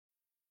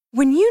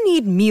When you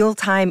need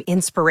mealtime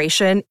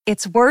inspiration,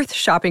 it's worth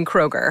shopping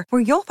Kroger,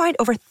 where you'll find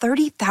over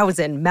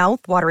 30,000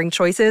 mouth-watering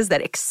choices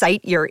that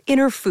excite your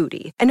inner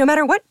foodie. And no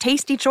matter what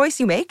tasty choice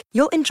you make,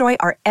 you'll enjoy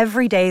our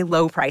everyday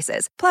low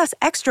prices, plus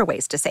extra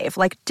ways to save,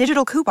 like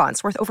digital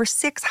coupons worth over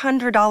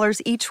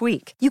 $600 each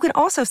week. You can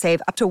also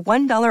save up to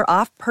 $1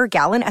 off per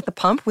gallon at the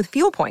pump with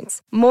fuel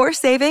points. More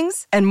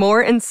savings and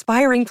more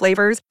inspiring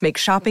flavors make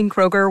shopping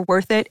Kroger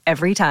worth it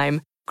every time.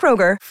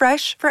 Kroger,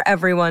 fresh for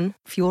everyone.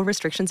 Fuel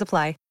restrictions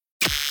apply.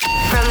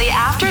 From the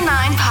After 9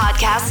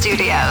 podcast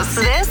studios,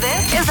 this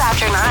is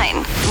After 9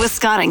 with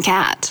Scott and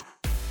Kat.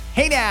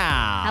 Hey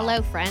now.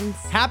 Hello, friends.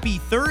 Happy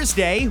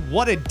Thursday.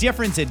 What a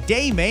difference a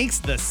day makes.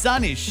 The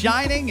sun is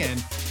shining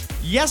and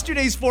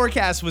yesterday's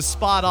forecast was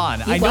spot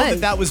on. I know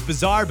that was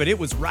bizarre, but it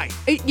was right.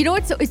 You know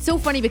what? It's so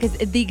funny because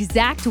the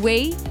exact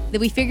way that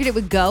we figured it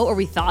would go, or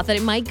we thought that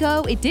it might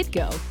go, it did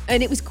go.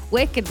 And it was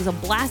quick. It was a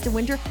blast of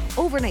winter.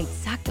 Overnight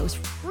sucked. It was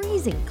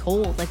freezing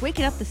cold. Like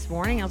waking up this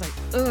morning, I was like,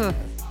 ugh,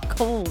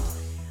 cold.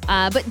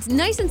 But it's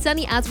nice and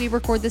sunny as we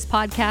record this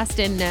podcast,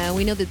 and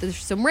we know that there's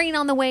some rain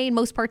on the way in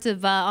most parts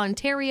of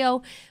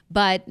Ontario,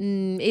 but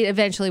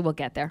eventually we'll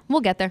get there.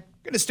 We'll get there.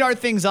 Going to start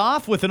things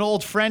off with an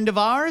old friend of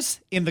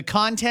ours in the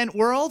content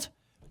world,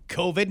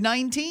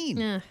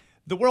 COVID-19.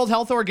 The World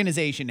Health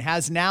Organization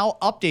has now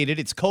updated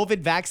its COVID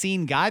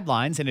vaccine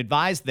guidelines and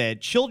advised that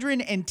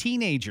children and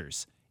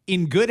teenagers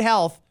in good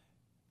health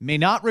may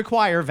not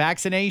require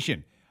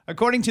vaccination.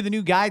 According to the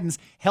new guidance,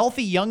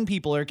 healthy young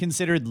people are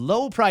considered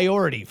low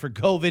priority for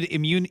COVID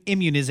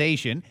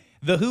immunization.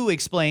 The WHO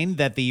explained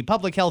that the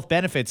public health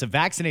benefits of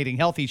vaccinating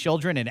healthy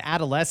children and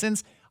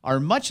adolescents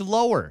are much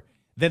lower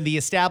than the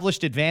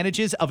established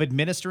advantages of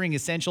administering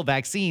essential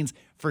vaccines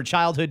for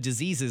childhood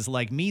diseases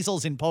like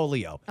measles and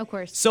polio. Of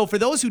course. So for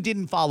those who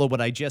didn't follow what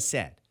I just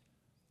said,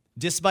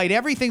 despite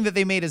everything that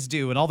they made us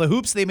do and all the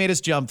hoops they made us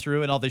jump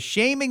through and all the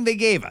shaming they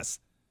gave us,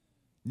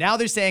 now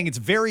they're saying it's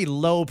very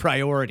low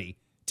priority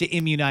to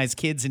immunize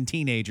kids and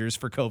teenagers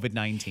for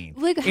COVID-19.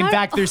 In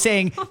fact, they're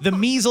saying the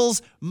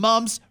measles,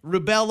 mumps,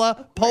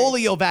 rubella,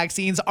 polio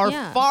vaccines are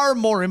far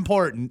more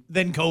important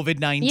than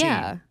COVID-19.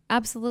 Yeah,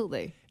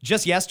 absolutely.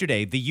 Just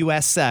yesterday, the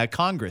U.S.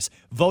 Congress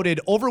voted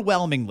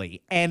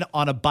overwhelmingly and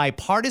on a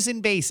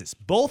bipartisan basis,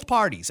 both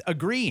parties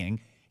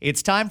agreeing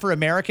it's time for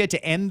America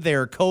to end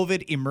their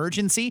COVID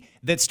emergency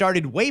that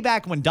started way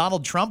back when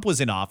Donald Trump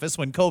was in office,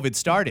 when COVID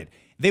started.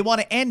 They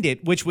want to end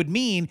it, which would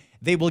mean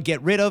they will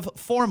get rid of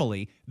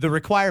formally the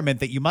requirement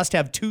that you must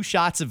have 2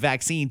 shots of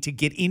vaccine to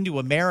get into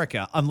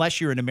America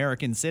unless you're an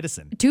American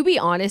citizen. To be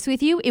honest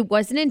with you, it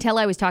wasn't until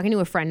I was talking to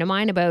a friend of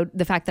mine about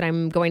the fact that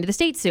I'm going to the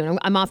States soon.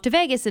 I'm off to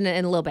Vegas in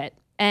a little bit.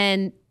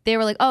 And they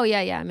were like, oh,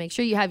 yeah, make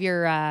sure you have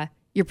your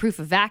proof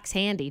of vax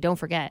handy. Don't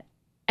forget.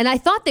 And I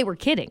thought they were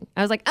kidding.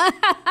 I was like,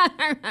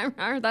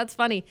 that's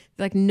funny.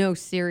 They're like, no,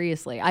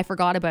 seriously, I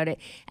forgot about it.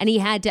 And he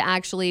had to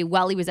actually,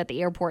 while he was at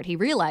the airport, he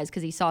realized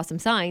because he saw some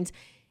signs,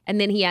 and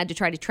then he had to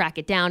try to track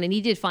it down, and he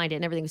did find it,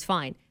 and everything was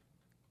fine.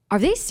 Are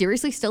they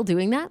seriously still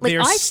doing that? Like,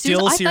 They're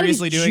still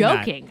seriously doing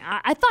that. Joking.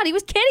 I thought he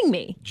was kidding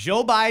me.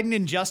 Joe Biden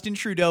and Justin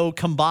Trudeau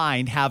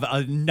combined have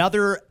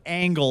another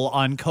angle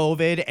on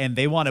COVID, and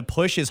they want to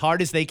push as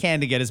hard as they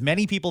can to get as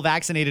many people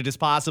vaccinated as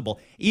possible,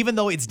 even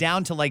though it's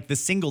down to like the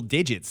single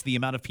digits, the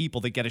amount of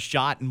people that get a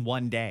shot in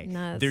one day.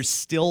 They're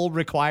still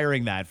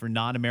requiring that for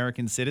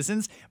non-American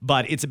citizens,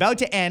 but it's about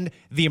to end.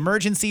 The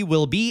emergency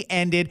will be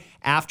ended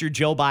after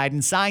Joe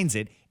Biden signs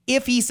it,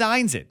 if he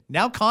signs it.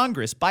 Now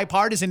Congress,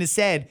 bipartisan, has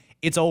said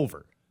it's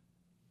over.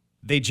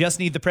 They just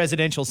need the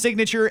presidential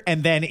signature,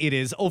 and then it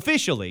is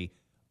officially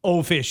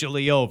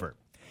over.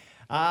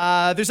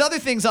 There's other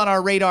things on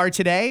our radar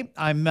today.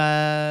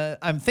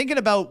 I'm thinking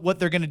about what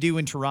they're going to do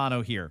in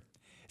Toronto here.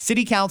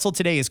 City Council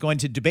today is going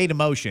to debate a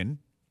motion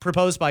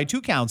proposed by 2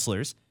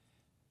 councillors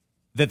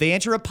that they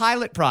enter a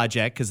pilot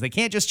project because they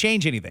can't just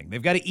change anything.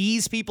 They've got to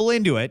ease people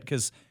into it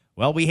because,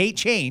 well, we hate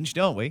change,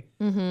 don't we?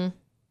 Mm-hmm.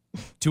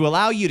 To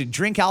allow you to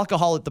drink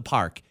alcohol at the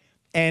park.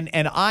 And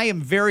I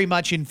am very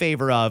much in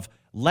favor of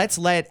let's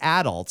let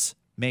adults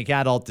make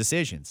adult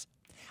decisions.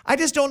 I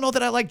just don't know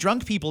that I like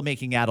drunk people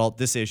making adult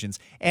decisions.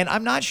 And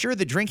I'm not sure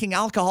that drinking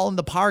alcohol in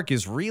the park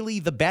is really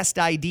the best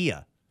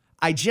idea.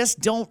 I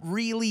just don't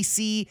really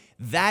see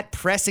that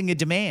pressing a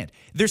demand.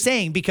 They're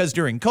saying because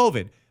during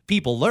COVID,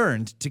 people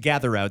learned to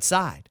gather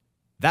outside.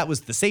 That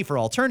was the safer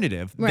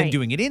alternative than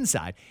doing it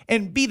inside.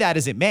 And be that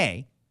as it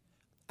may,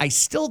 I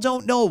still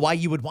don't know why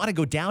you would want to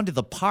go down to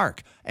the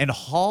park and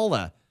haul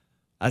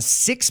a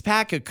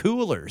 6-pack of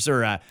coolers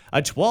or a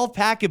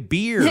 12-pack of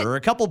beer or a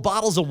couple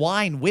bottles of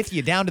wine with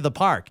you down to the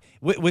park.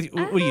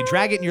 Will you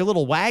drag it in your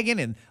little wagon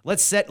and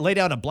lay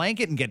down a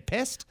blanket and get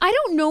pissed? I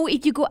don't know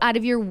if you go out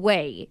of your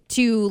way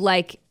to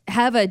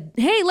have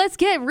hey, let's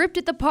get ripped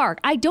at the park.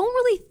 I don't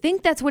really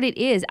think that's what it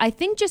is. I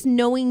think just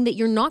knowing that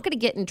you're not going to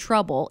get in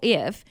trouble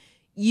if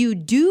you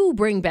do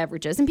bring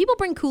beverages, and people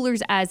bring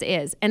coolers as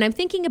is. And I'm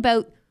thinking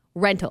about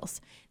rentals.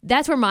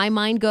 That's where my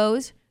mind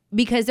goes.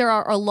 Because there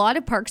are a lot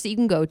of parks that you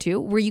can go to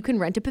where you can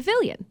rent a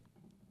pavilion.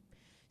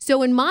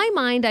 So in my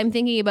mind, I'm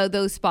thinking about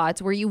those spots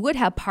where you would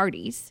have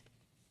parties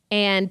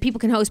And people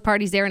can host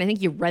parties there, and I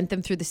think you rent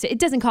them through the city. It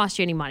doesn't cost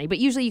you any money, but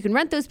usually you can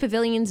rent those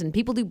pavilions, and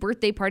people do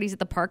birthday parties at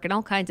the park and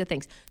all kinds of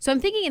things. So I'm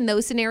thinking in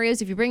those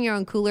scenarios, if you bring your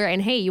own cooler,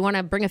 and hey, you want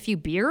to bring a few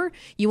beer,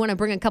 you want to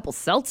bring a couple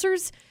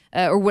seltzers,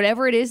 or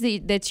whatever it is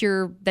that's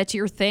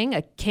your thing,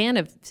 a can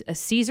of a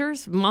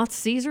Caesars, Mott's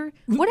Caesar,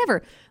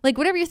 whatever. Like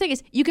whatever your thing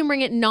is, you can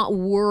bring it and not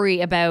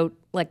worry about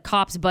like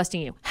cops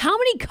busting you. How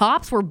many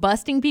cops were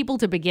busting people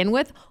to begin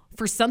with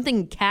for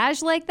something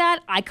cash like that?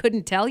 I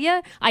couldn't tell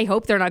you. I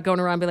hope they're not going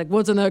around and be like,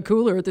 what's in that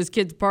cooler at this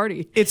kid's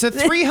party? It's a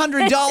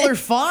 $300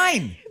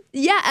 fine.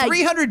 Yeah.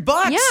 $300.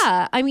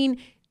 Yeah. I mean,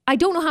 I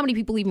don't know how many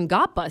people even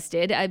got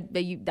busted. I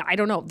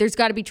don't know. There's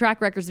got to be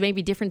track records.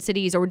 Maybe different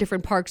cities or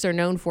different parks are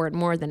known for it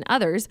more than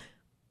others.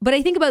 But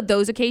I think about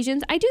those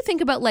occasions. I do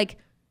think about like,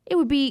 it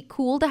would be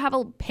cool to have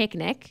a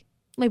picnic,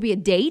 maybe a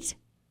date,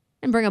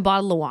 and bring a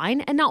bottle of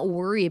wine and not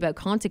worry about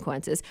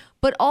consequences.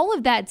 But all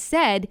of that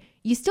said,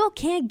 you still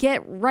can't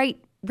get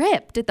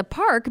ripped at the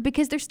park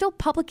because there's still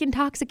public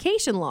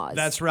intoxication laws.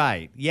 That's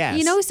right. Yes.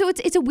 You know, so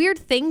it's a weird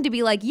thing to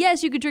be like,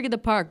 yes, you can drink at the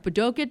park, but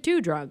don't get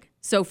too drunk.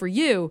 So for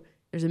you,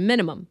 there's a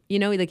minimum, you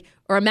know, like,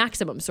 or a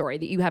maximum, sorry,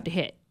 that you have to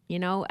hit, you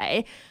know?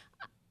 I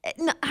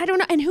don't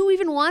know. And who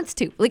even wants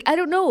to? Like, I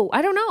don't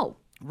know.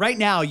 Right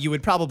now, you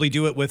would probably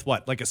do it with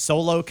what, like a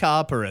solo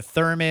cup or a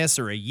thermos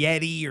or a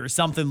Yeti or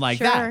something like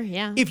that. Sure,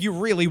 yeah. If you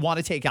really want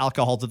to take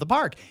alcohol to the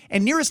park.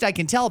 And nearest I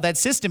can tell, that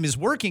system is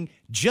working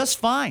just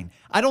fine.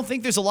 I don't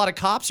think there's a lot of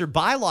cops or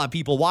bylaw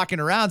people walking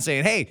around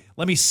saying, hey,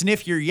 let me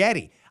sniff your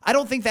Yeti. I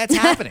don't think that's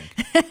happening.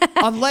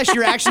 Unless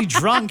you're actually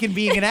drunk and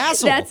being an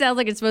asshole. That sounds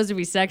like it's supposed to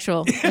be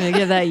sexual. I'm going to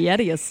give that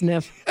Yeti a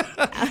sniff.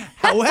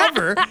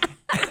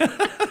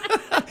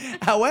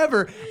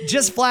 However,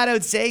 just flat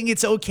out saying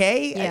it's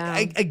okay. Yeah.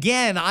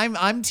 Again,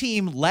 I'm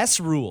team less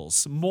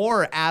rules,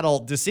 more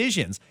adult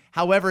decisions.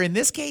 However, in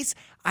this case,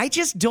 I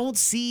just don't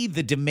see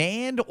the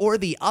demand or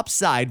the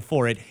upside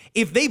for it.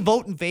 If they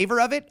vote in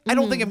favor of it, I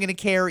don't think I'm going to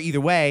care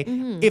either way.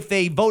 If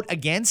they vote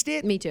against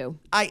it, Me too.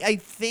 I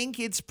think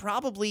it's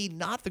probably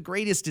not the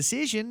greatest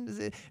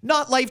decision.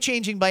 Not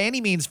life-changing by any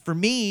means for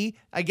me.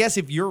 I guess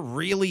if you're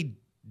really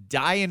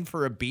dying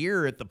for a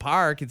beer at the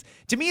park,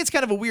 to me, it's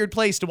kind of a weird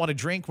place to want to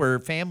drink where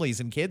families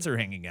and kids are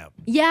hanging out.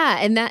 Yeah,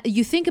 and that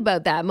you think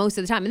about that most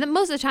of the time. And then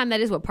most of the time,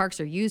 that is what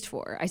parks are used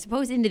for. I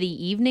suppose into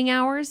the evening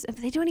hours,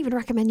 they don't even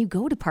recommend you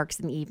go to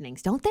parks in the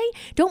evenings, don't they?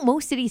 Don't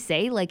most cities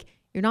say, like,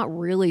 you're not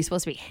really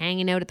supposed to be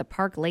hanging out at the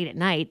park late at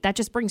night? That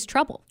just brings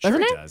trouble,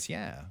 doesn't it? Sure it does,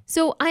 yeah.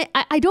 So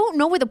I don't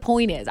know what the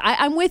point is.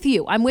 I'm with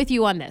you. I'm with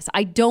you on this.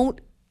 I don't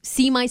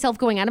see myself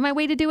going out of my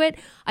way to do it.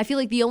 I feel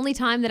like the only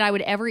time that I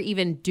would ever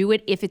even do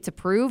it if it's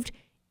approved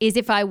is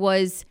if I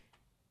was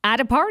at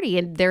a party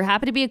and there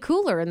happened to be a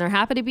cooler and there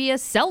happened to be a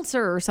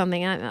seltzer or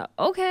something.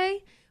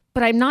 Okay.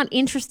 But I'm not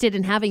interested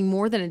in having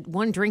more than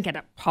one drink at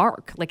a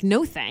park. Like,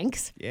 no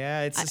thanks.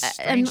 Yeah, it's a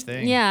strange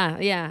thing.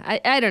 Yeah.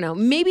 I don't know.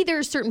 Maybe there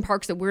are certain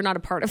parks that we're not a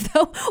part of,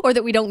 though, or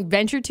that we don't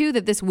venture to,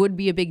 that this would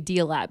be a big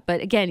deal at. But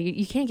again,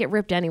 you can't get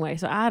ripped anyway,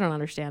 so I don't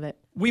understand it.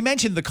 We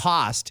mentioned the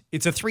cost.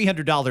 It's a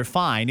 $300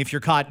 fine if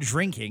you're caught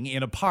drinking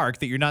in a park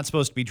that you're not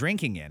supposed to be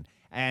drinking in.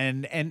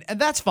 And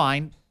that's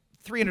fine.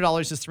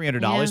 $300 is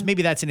 $300. Yeah.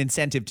 Maybe that's an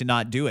incentive to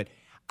not do it.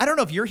 I don't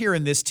know if you're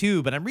hearing this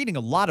too, but I'm reading a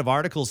lot of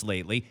articles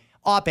lately,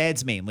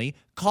 op-eds mainly,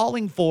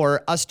 calling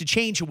for us to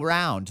change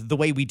around the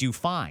way we do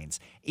fines.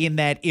 In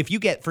that if you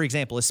get, for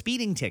example, a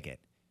speeding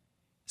tickets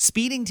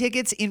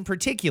in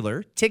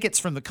particular, tickets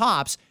from the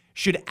cops,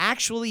 should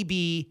actually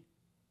be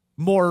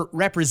more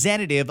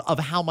representative of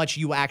how much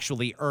you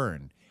actually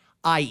earn.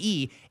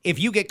 I.e., if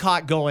you get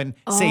caught going,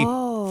 say,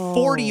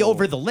 40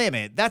 over the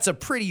limit, that's a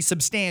pretty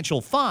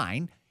substantial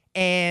fine.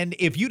 And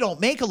if you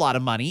don't make a lot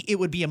of money, it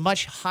would be a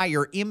much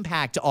higher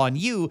impact on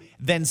you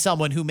than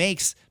someone who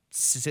makes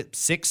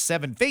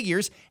 6-7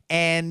 figures,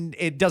 and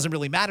it doesn't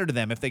really matter to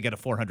them if they get a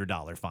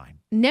 $400 fine.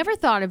 Never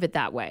thought of it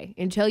that way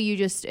until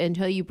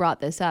you brought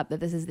this up, that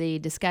this is the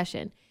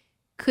discussion.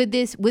 Would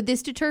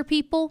this deter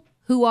people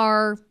who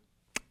are,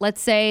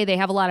 let's say they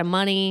have a lot of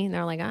money and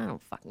they're like, I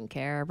don't fucking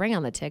care. Bring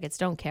on the tickets.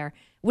 Don't care.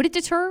 Would it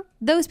deter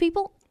those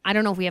people? I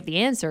don't know if we have the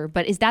answer,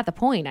 but is that the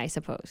point, I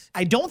suppose?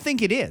 I don't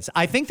think it is.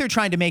 I think they're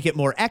trying to make it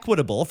more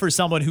equitable for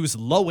someone who's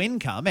low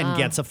income and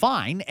gets a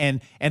fine, and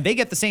they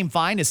get the same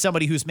fine as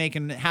somebody who's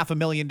making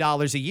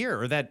 $500,000 a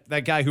year, or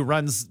that guy who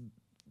runs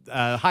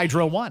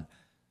Hydro One.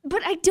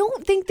 But I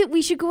don't think that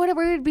we should go out of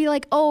our way to be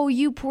like, oh,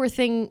 you poor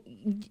thing,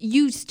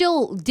 you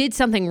still did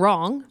something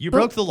wrong. You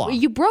broke the law.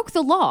 You broke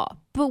the law.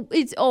 But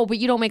but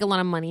you don't make a lot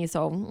of money,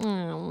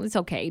 so it's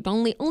okay. But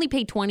only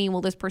pay $20.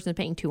 Well, this person's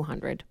paying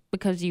 $200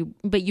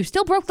 but you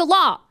still broke the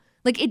law.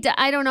 Like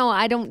I don't know.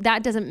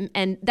 That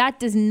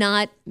does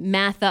not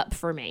math up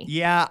for me.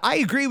 Yeah, I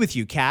agree with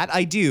you, Kat.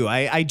 I do.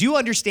 I do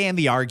understand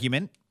the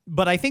argument.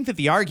 But I think that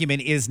the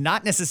argument is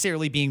not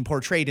necessarily being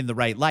portrayed in the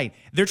right light.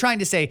 They're trying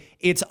to say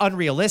it's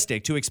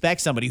unrealistic to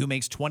expect somebody who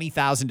makes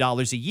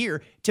 $20,000 a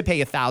year to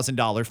pay a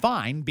 $1,000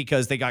 fine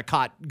because they got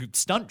caught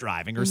stunt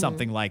driving or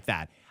something like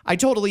that. I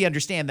totally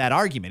understand that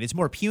argument. It's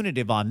more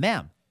punitive on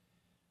them.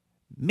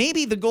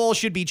 maybe the goal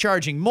should be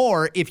charging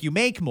more if you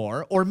make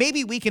more, or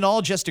maybe we can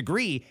all just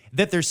agree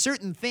that there's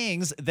certain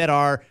things that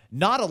are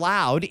not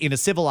allowed in a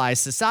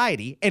civilized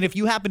society, and if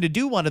you happen to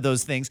do one of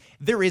those things,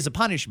 there is a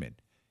punishment.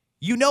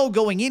 You know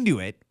going into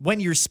it, when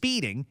you're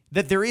speeding,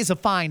 that there is a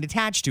fine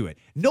attached to it.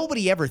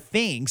 Nobody ever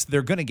thinks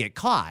they're going to get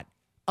caught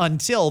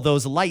until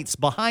those lights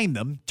behind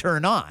them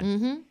turn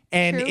on.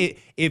 And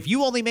if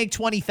you only make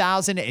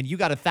 $20,000 and you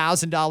got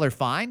 $1,000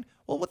 fine,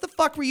 well, what the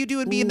fuck were you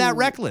doing being that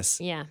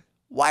reckless? Yeah.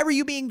 Why were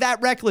you being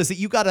that reckless that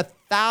you got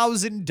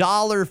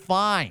 $1,000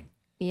 fine?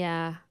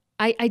 Yeah.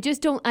 I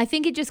just don't, I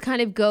think it just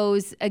kind of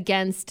goes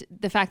against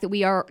the fact that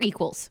we are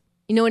equals.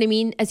 You know what I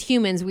mean? As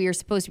humans, we are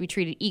supposed to be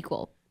treated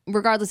equal,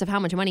 regardless of how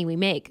much money we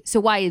make. So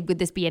why would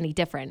this be any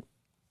different?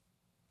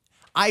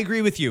 I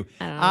agree with you.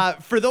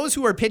 For those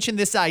who are pitching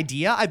this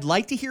idea, I'd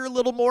like to hear a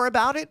little more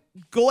about it.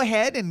 Go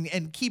ahead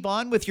and keep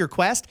on with your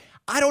quest.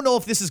 I don't know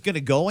if this is going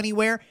to go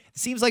anywhere. It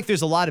seems like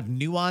there's a lot of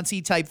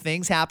nuancy type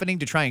things happening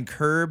to try and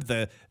curb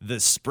the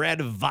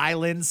spread of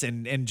violence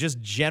and just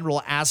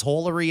general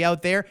assholery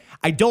out there.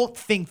 I don't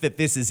think that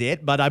this is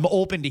it, but I'm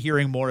open to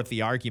hearing more of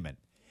the argument.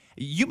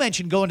 You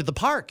mentioned going to the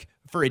park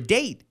for a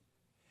date.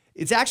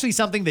 It's actually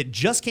something that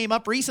just came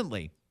up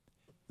recently.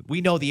 We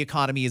know the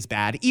economy is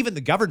bad. Even the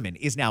government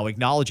is now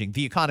acknowledging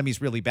the economy is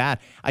really bad.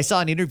 I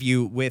saw an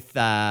interview with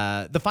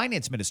the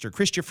finance minister,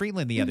 Chrystia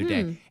Freeland, the other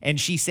day, and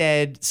she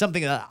said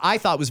something that I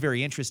thought was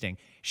very interesting.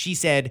 She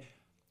said,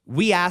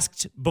 we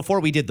asked, before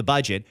we did the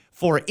budget,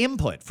 for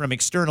input from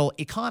external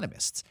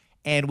economists.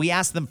 And we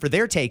asked them for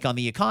their take on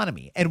the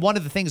economy. And one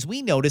of the things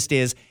we noticed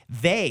is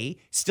they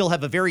still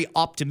have a very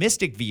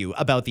optimistic view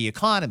about the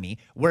economy,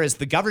 whereas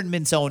the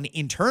government's own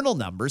internal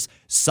numbers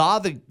saw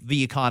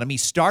the economy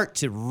start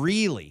to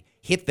really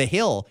hit the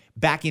hill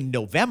back in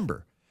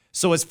November.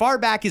 So as far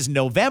back as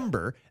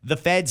November, the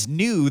feds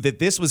knew that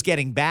this was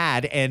getting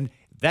bad, and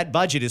that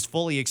budget is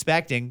fully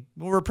expecting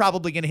we're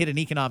probably going to hit an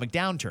economic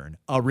downturn,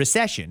 a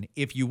recession,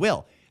 if you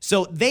will.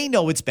 So they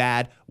know it's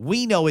bad.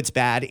 We know it's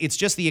bad. It's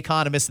just the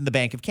economists and the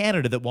Bank of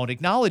Canada that won't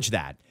acknowledge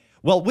that.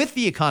 Well, with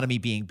the economy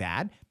being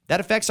bad, that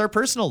affects our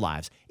personal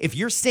lives. If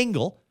you're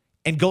single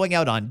and going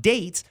out on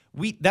dates,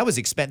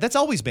 that's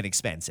always been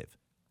expensive.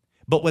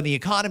 But when the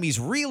economy's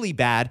really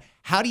bad,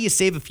 how do you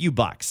save a few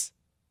bucks?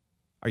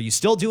 Are you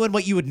still doing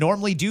what you would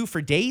normally do for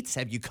dates?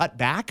 Have you cut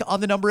back on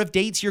the number of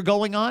dates you're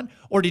going on?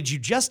 Or did you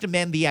just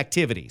amend the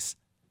activities?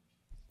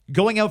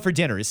 Going out for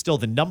dinner is still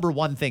the number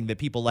one thing that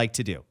people like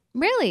to do.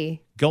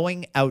 Really?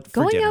 Going out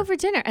for dinner. Going out for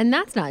dinner. And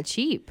that's not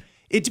cheap.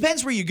 It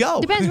depends where you go.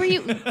 Depends where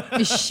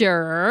you...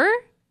 Sure.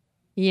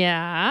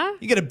 Yeah.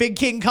 You get a Big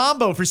King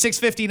combo for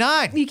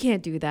 $6.59. You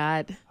can't do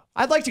that.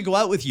 I'd like to go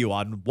out with you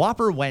on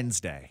Whopper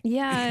Wednesday.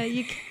 Yeah.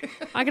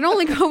 I can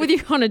only go with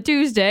you on a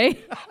Tuesday.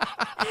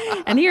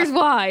 And here's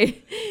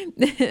why.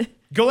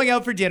 Going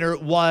out for dinner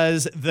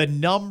was the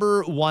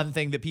number one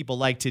thing that people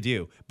like to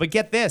do. But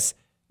get this.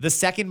 The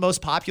second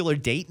most popular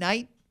date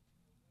night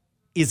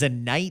is a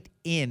night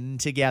in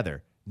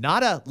together.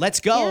 Not a let's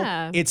go.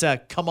 Yeah. It's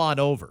a come on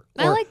over.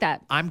 I like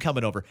that. I'm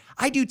coming over.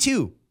 I do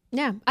too.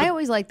 Yeah, I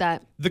always like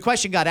that. The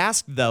question got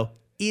asked, though,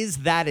 is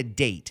that a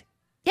date?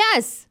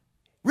 Yes.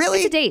 Really?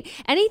 It's a date.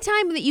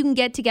 Anytime that you can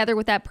get together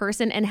with that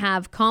person and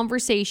have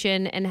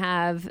conversation and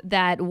have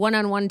that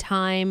one-on-one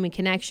time and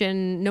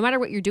connection, no matter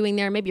what you're doing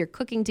there, maybe you're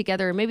cooking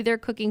together, maybe they're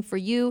cooking for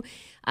you,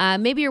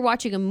 maybe you're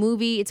watching a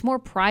movie, it's more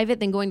private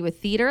than going to a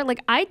theater.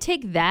 Like, I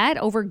take that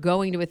over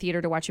going to a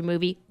theater to watch a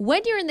movie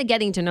when you're in the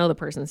getting to know the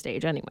person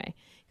stage anyway.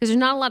 Because there's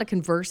not a lot of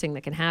conversing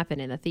that can happen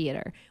in a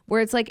theater.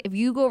 Where it's like, if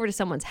you go over to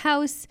someone's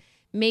house,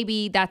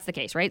 maybe that's the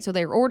case, right? So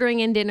they're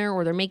ordering in dinner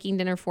or they're making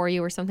dinner for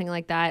you or something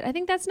like that. I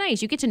think that's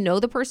nice. You get to know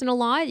the person a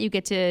lot. You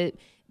get to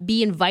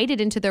be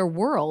invited into their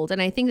world.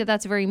 And I think that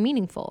that's very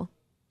meaningful.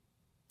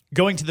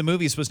 Going to the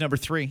movies was number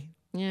 3.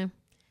 Yeah.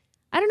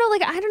 I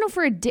don't know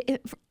for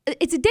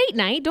it's a date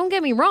night. Don't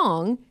get me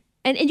wrong.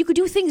 And you could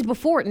do things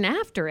before it and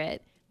after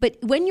it. But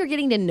when you're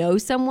getting to know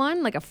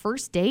someone, like a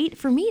first date,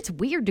 for me, it's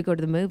weird to go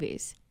to the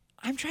movies.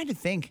 I'm trying to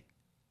think.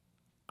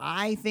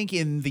 I think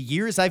in the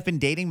years I've been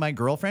dating my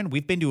girlfriend,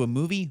 we've been to a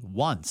movie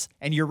once.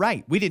 And you're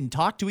right. We didn't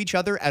talk to each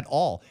other at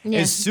all. Yeah.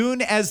 As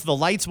soon as the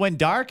lights went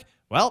dark,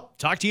 well,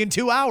 talk to you in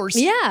 2 hours.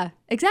 Yeah,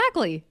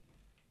 exactly.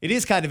 It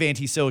is kind of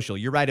antisocial.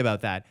 You're right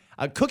about that.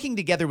 Cooking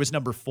together was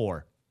number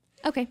 4.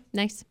 Okay,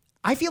 nice.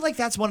 I feel like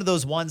that's one of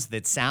those ones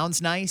that sounds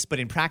nice, but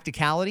in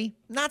practicality,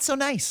 not so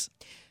nice.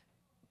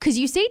 Because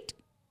is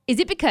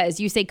it because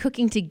you say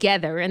cooking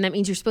together and that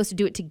means you're supposed to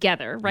do it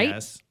together, right?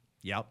 Yes.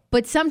 Yep.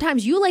 But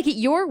sometimes you like it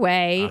your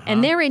way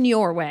and they're in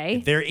your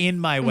way. They're in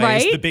my way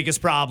right? is the biggest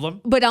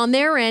problem. But on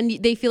their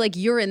end, they feel like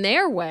you're in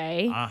their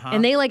way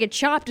and they like it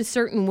chopped a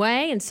certain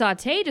way and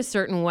sauteed a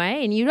certain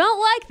way and you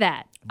don't like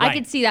that. Right. I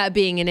could see that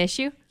being an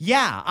issue.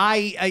 Yeah.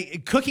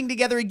 I cooking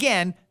together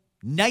again,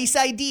 nice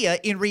idea.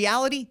 In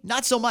reality,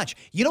 not so much.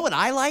 You know what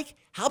I like?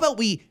 How about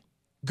we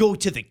go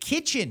to the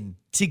kitchen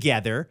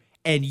together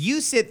and you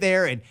sit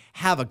there and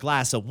have a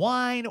glass of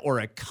wine or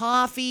a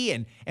coffee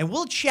and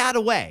we'll chat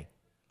away.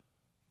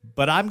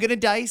 but I'm going to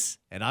dice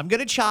and I'm going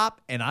to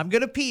chop and I'm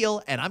going to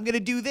peel and I'm going to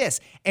do this.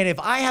 And if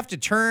I have to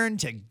turn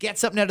to get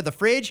something out of the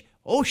fridge,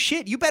 oh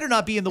shit, you better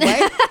not be in the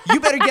way. You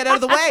better get out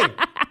of the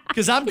way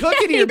because I'm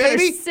cooking here, You better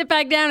baby. sit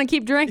back down and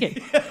keep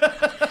drinking.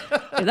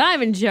 Because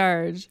I'm in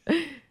charge.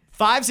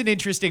 5's an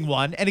interesting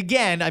one. And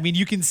again, I mean,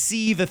 you can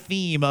see the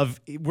theme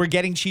of we're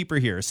getting cheaper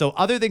here. So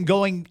other than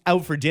going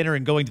out for dinner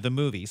and going to the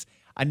movies,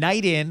 a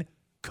night in,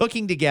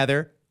 cooking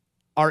together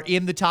are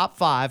in the top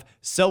 5.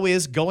 So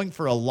is going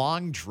for a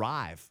long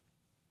drive.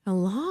 A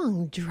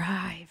long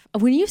drive.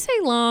 When you say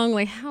long,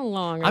 like how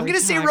long? I'm going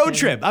to say road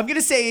trip. I'm going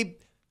to say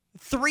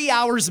 3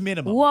 hours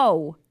minimum.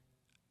 Whoa.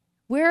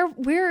 Where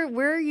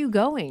are you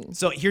going?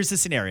 So here's the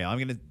scenario.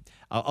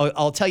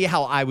 I'll tell you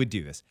how I would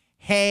do this.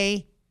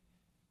 Hey,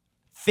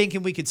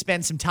 thinking we could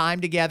spend some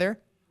time together.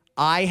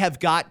 I have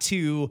got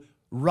to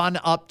run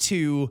up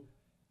to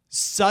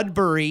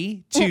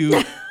Sudbury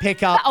to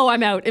pick up Oh,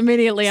 I'm out.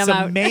 Immediately I'm some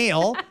out.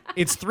 mail.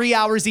 It's 3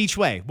 hours each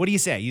way. What do you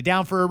say? You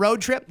down for a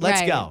road trip?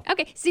 Let's Right. go.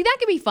 Okay. See, that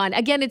could be fun.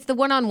 Again, it's the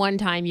one-on-one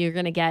time you're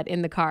going to get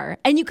in the car.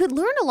 And you could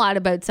learn a lot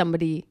about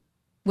somebody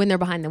when they're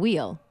behind the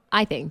wheel,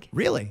 I think.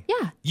 Really?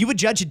 Yeah. You would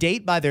judge a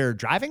date by their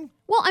driving?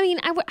 Well, I mean,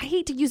 I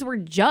hate to use the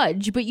word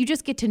judge, but you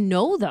just get to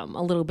know them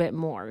a little bit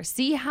more. Just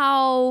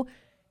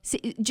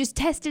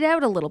test it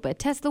out a little bit.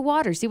 Test the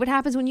water. See what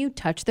happens when you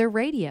touch their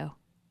radio.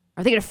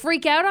 Are they going to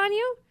freak out on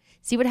you?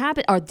 See what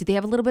happens. Or do they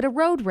have a little bit of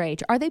road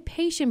rage? Are they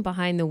patient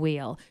behind the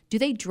wheel? Do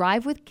they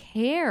drive with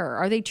care?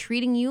 Are they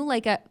treating you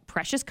like a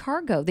precious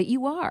cargo that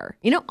you are?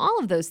 You know, all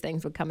of those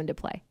things would come into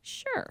play.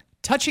 Sure.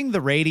 Touching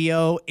the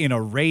radio in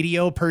a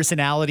radio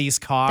personality's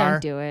car.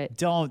 Don't do it.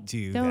 Don't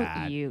do Don't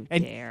that. you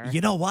and dare.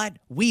 You know what?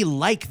 We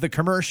like the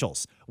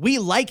commercials. We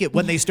like it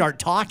when they start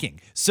talking.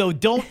 So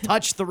don't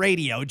touch the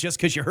radio just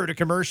because you heard a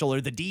commercial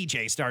or the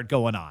DJ start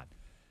going on.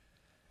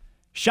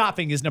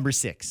 Shopping is number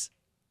 6.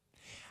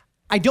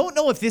 I don't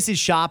know if this is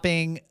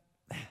shopping.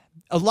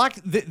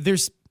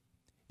 This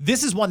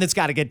is one that's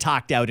got to get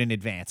talked out in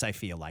advance, I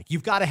feel like.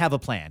 You've got to have a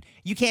plan.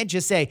 You can't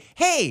just say,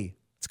 hey,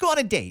 let's go on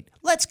a date.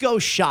 Let's go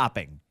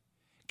shopping.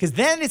 Because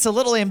then it's a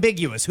little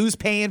ambiguous. Who's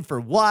paying for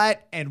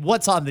what and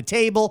what's on the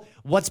table,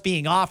 what's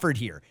being offered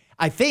here.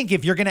 I think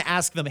if you're going to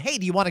ask them, hey,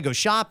 do you want to go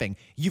shopping?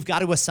 You've got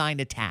to assign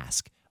a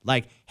task.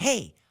 Like,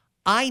 hey,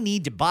 I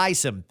need to buy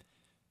some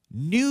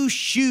new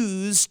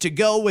shoes to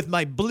go with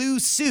my blue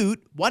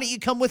suit. Why don't you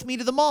come with me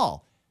to the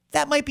mall?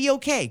 That might be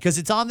okay because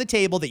it's on the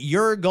table that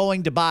you're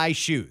going to buy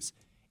shoes.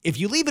 If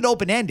you leave it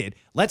open-ended,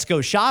 let's go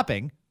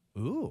shopping.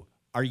 Ooh,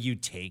 are you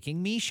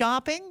taking me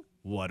shopping?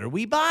 What are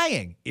we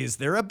buying? Is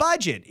there a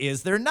budget?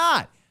 Is there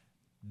not?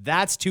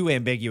 That's too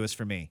ambiguous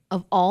for me.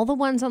 Of all the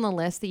ones on the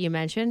list that you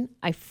mentioned,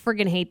 I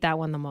friggin' hate that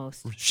one the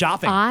most.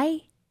 Shopping.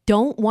 I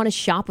don't want to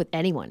shop with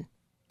anyone.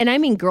 And I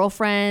mean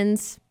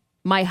girlfriends,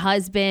 my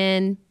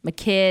husband, my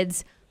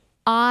kids.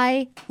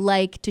 I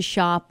like to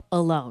shop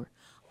alone.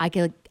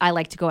 I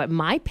like to go at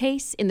my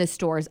pace in the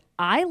stores.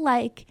 I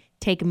like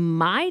take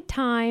my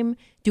time,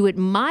 do it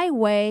my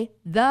way,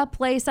 the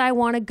place I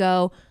want to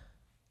go.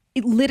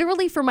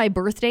 Literally for my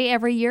birthday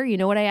every year, you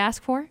know what I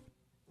ask for?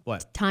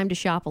 What? Time to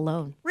shop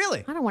alone.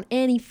 Really? I don't want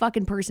any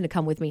fucking person to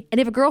come with me. And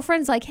if a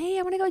girlfriend's like, hey,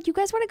 I want to go, you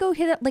guys want to go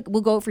hit up, like,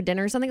 we'll go out for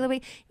dinner or something,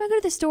 like, you want to go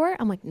to the store?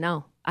 I'm like,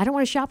 no, I don't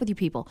want to shop with you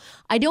people.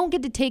 I don't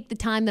get to take the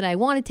time that I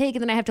want to take,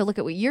 and then I have to look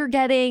at what you're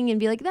getting and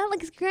be like, that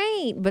looks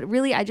great. But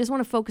really, I just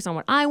want to focus on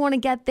what I want to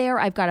get there.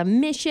 I've got a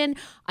mission.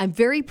 I'm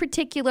very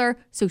particular.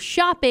 So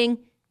shopping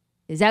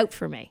is out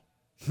for me.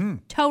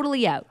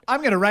 Totally out. I'm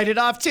going to write it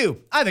off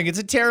too. I think it's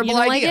a terrible You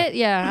don't idea. like it?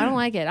 Yeah, I don't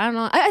like it. I don't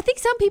know. I think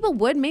some people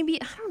would. Maybe,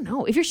 I don't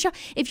know. If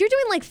you're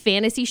doing like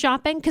fantasy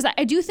shopping, because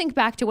I do think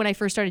back to when I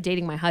first started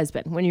dating my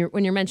husband, when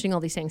you're mentioning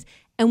all these things,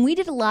 and we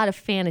did a lot of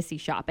fantasy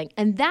shopping,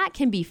 and that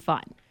can be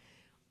fun.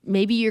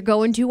 Maybe you're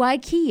going to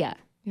IKEA.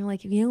 You're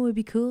like, you know what would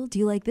be cool? Do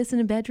you like this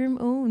in a bedroom?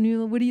 Oh,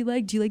 what do you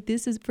like? Do you like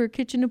this as for a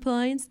kitchen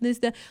appliance? This,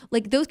 that.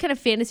 Like those kind of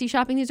fantasy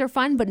shopping things are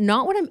fun, but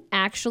not when I'm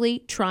actually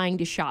trying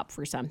to shop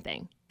for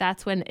something.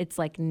 That's when it's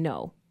like,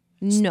 no.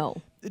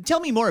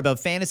 Tell me more about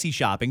fantasy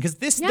shopping because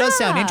this does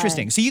sound Yeah.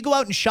 interesting. So you go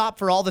out and shop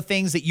for all the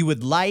things that you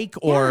would like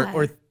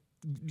or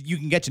you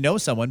can get to know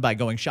someone by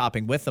going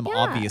shopping with them,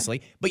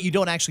 obviously, but you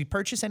don't actually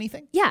purchase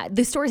anything? Yeah,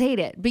 the stores hate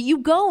it. But you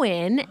go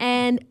in,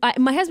 and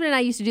my husband and I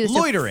used to do this.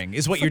 Loitering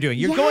is what you're doing.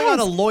 You're going on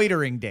a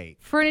loitering date.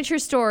 Furniture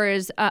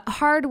stores,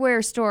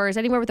 hardware stores,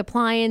 anywhere with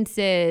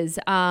appliances,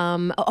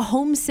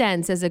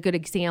 HomeSense is a good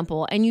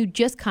example. And you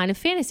just kind of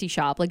fantasy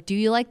shop. Like, do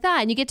you like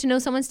that? And you get to know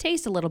someone's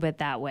taste a little bit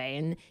that way.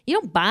 And you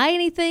don't buy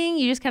anything.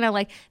 You just kind of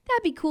like,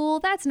 that'd be cool.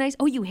 That's nice.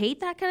 Oh, you hate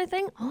that kind of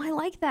thing? Oh, I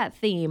like that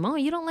theme. Oh,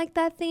 you don't like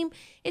that theme?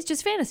 It's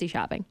just fantasy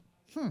shopping.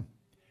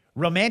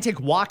 Romantic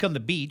walk on the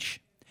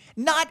beach.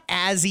 Not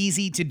as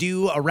easy to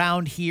do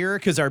around here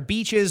because our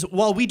beaches,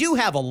 well, we do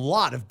have a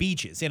lot of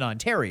beaches in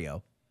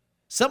Ontario.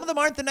 Some of them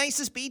aren't the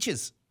nicest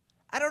beaches.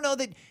 I don't know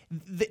that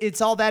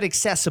it's all that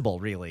accessible,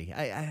 really.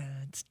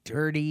 It's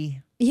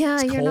dirty. Yeah,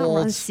 It's you're not cold.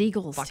 on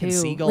seagulls Fucking too.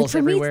 seagulls like for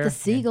everywhere. me, it's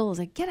the seagulls.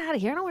 Like, get out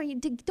of here! I don't want you.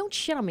 Don't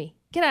shit on me.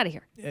 Get out of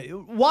here.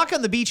 Walk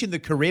on the beach in the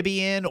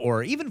Caribbean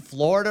or even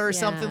Florida or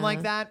something Yeah.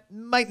 like that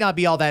might not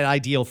be all that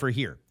ideal for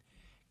here.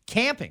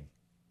 Camping,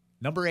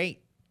 number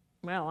 8.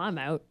 Well, I'm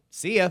out.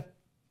 See ya.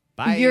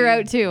 Bye. You're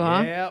out too,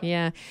 huh? Yep.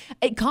 Yeah.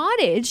 At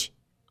cottage,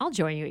 I'll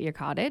join you at your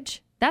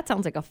cottage. That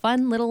sounds like a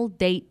fun little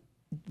date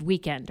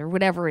weekend or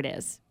whatever it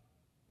is.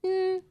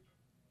 I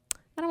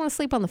don't want to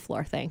sleep on the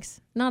floor, thanks.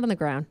 Not on the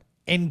ground.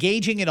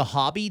 Engaging in a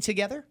hobby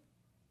together?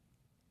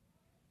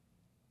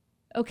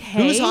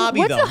 Okay. Whose hobby,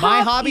 What's though? the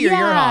My hobby or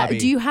your hobby?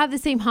 Do you have the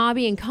same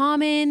hobby in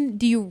common?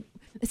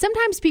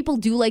 Sometimes people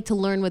do like to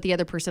learn what the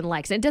other person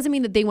likes. And it doesn't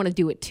mean that they want to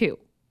do it too.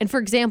 And for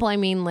example, I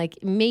mean, like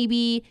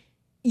maybe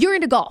you're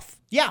into golf.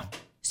 Yeah.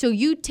 So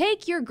you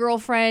take your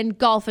girlfriend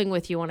golfing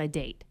with you on a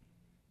date.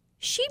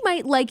 She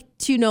might like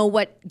to know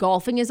what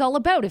golfing is all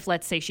about if,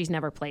 let's say, she's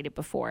never played it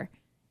before.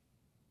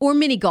 Or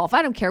mini golf,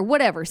 I don't care,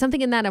 whatever,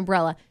 something in that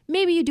umbrella.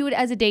 Maybe you do it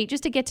as a date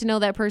just to get to know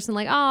that person,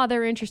 like,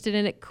 they're interested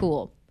in it,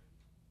 cool.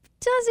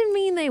 Doesn't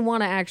mean they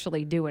want to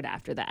actually do it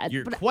after that.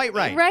 You're quite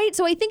right. Right?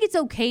 So I think it's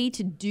okay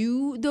to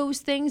do those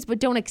things, but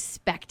don't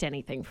expect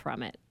anything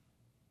from it.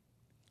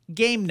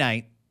 Game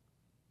night.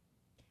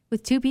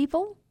 With 2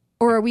 people?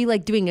 Or are we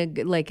like doing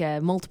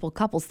a multiple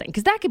couples thing?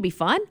 Because that could be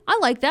fun. I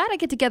like that. I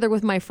get together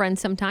with my friends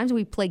sometimes.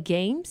 We play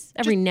games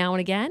every now and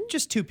again.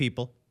 Just 2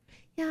 people.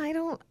 Yeah, I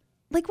don't...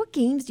 Like, what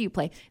games do you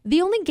play?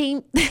 The only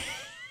game...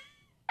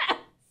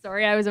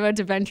 Sorry, I was about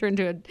to venture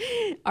into an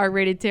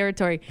R-rated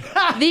territory.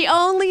 The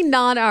only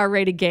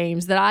non-R-rated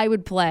games that I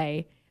would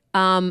play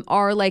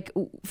are like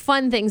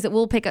fun things that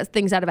we'll pick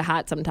things out of a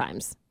hat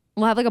sometimes.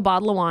 We'll have like a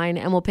bottle of wine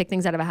and we'll pick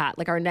things out of a hat,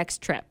 like our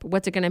next trip.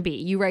 What's it going to be?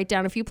 You write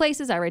down a few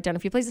places, I write down a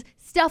few places.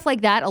 Stuff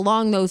like that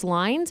along those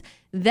lines.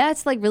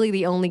 That's like really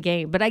the only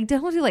game. But I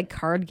don't do like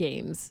card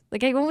games.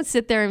 Like I won't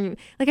sit there and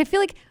like I feel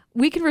like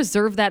we could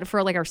reserve that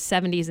for like our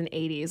 70s and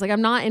 80s. Like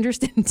I'm not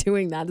interested in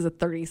doing that as a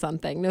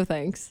 30-something. No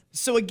thanks.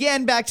 So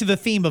again, back to the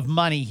theme of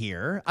money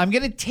here. I'm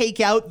going to take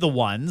out the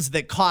ones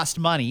that cost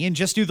money and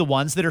just do the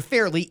ones that are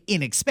fairly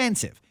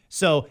inexpensive.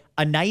 So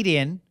a night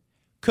in,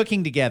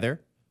 cooking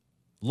together,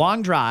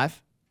 long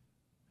drive,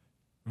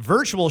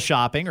 virtual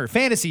shopping or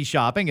fantasy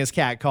shopping, as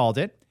Kat called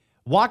it,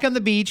 walk on the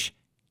beach,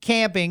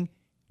 camping,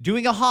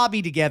 doing a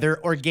hobby together,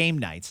 or game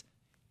nights.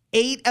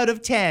 8 out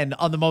of 10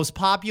 on the most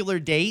popular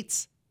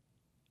dates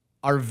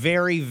are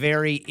very,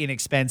 very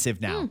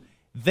inexpensive now.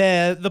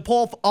 The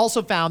poll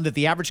also found that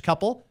the average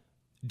couple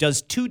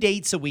does 2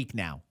 dates a week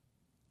now.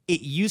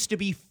 It used to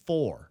be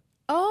 4.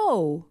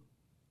 Oh.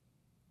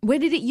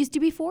 What did it used to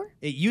be for?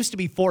 It used to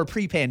be 4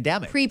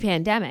 pre-pandemic.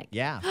 Pre-pandemic.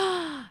 Yeah.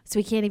 So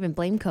we can't even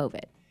blame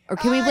COVID. Or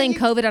can we blame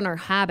COVID on our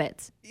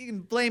habits? You can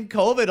blame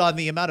COVID on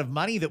the amount of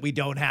money that we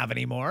don't have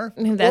anymore.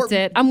 That's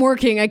it. I'm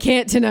working. I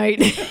can't tonight.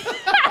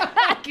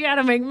 I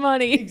gotta make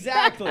money.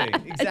 Exactly.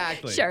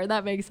 Sure,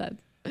 that makes sense.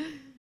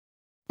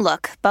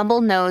 Look,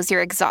 Bumble knows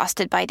you're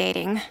exhausted by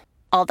dating.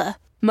 All the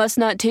must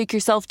not take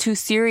yourself too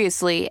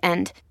seriously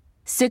and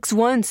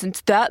 6'1"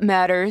 since that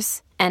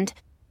matters. And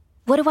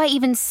what do I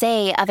even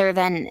say other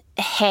than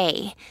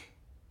hey?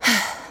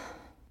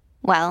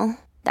 Well,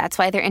 that's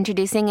why they're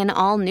introducing an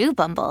all-new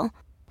Bumble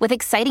with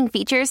exciting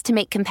features to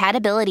make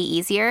compatibility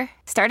easier,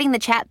 starting the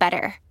chat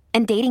better,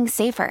 and dating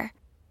safer.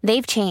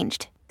 They've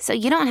changed, so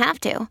you don't have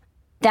to.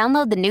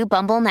 Download the new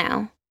Bumble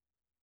now.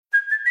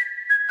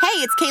 Hey,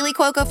 it's Kaylee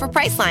Cuoco for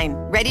Priceline.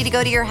 Ready to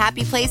go to your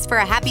happy place for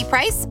a happy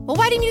price? Well,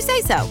 why didn't you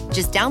say so?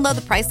 Just download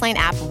the Priceline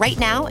app right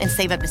now and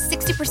save up to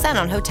 60%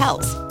 on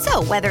hotels.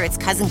 So whether it's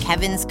Cousin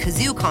Kevin's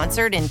Kazoo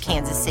Concert in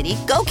Kansas City,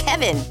 go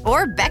Kevin,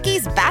 or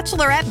Becky's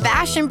Bachelorette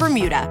Bash in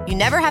Bermuda, you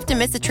never have to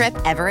miss a trip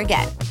ever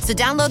again. So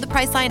download the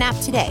Priceline app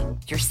today.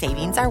 Your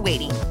savings are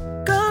waiting.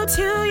 Go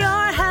to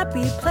your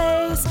happy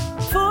place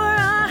for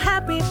a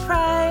happy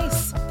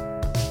price.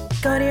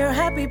 Go to your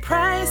happy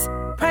price,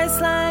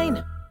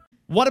 Priceline.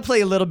 Want to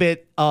play a little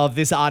bit of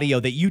this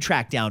audio that you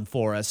tracked down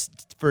for us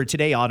for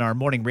today on our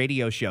morning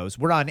radio shows.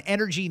 We're on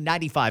Energy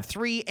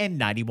 95.3 and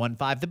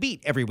 91.5 The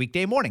Beat every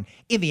weekday morning.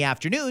 In the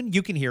afternoon,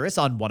 you can hear us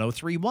on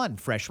 103.1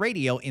 Fresh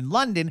Radio in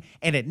London,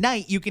 and at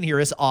night, you can hear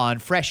us on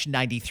Fresh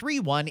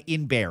 93.1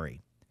 in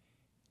Barrie.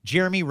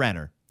 Jeremy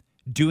Renner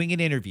doing an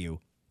interview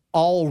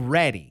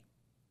already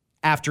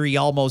after he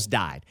almost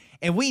died.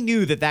 And we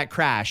knew that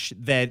crash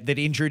that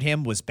injured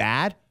him was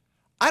bad.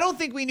 I don't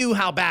think we knew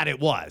how bad it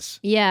was.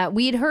 Yeah,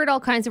 we'd heard all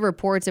kinds of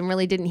reports and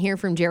really didn't hear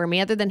from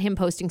Jeremy other than him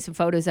posting some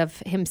photos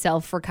of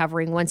himself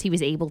recovering once he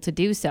was able to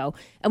do so.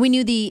 And we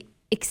knew the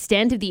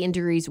extent of the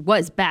injuries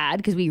was bad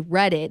because we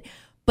read it.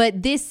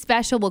 But this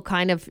special will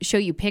kind of show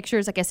you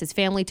pictures. I guess his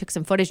family took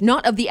some footage,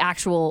 not of the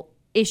actual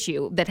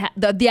issue, that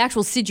the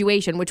actual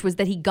situation, which was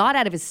that he got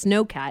out of his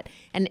snowcat.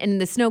 And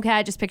the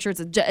snowcat, just picture it's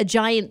a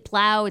giant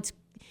plow. It's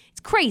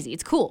crazy.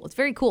 It's cool. It's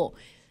very cool.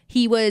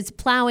 He was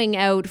plowing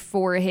out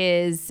for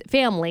his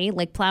family,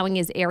 like plowing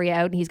his area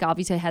out. And he's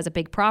obviously has a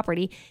big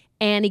property.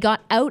 And he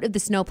got out of the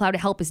snowplow to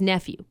help his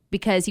nephew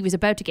because he was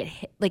about to get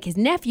hit. Like his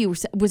nephew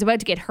was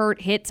about to get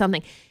hit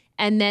something.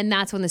 And then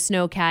that's when the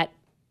snowcat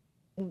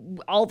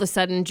all of a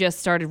sudden just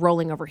started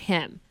rolling over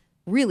him.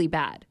 Really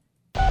bad.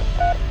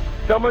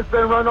 Someone's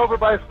been run over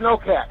by a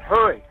snowcat.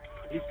 Hurry.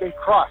 He's been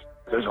crushed.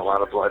 There's a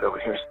lot of blood over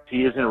here.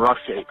 He is in rough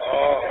shape.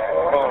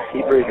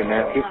 Keep breathing,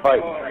 man. Keep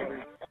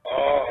fighting.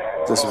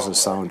 This was the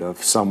sound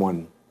of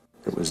someone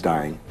that was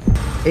dying.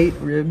 8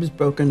 ribs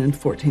broken in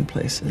 14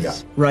 places. Yeah.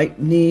 Right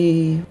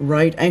knee,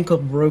 right ankle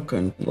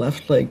broken,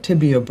 left leg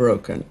tibia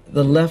broken,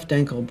 the left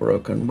ankle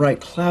broken, right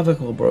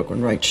clavicle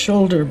broken, right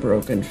shoulder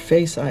broken,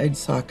 face eye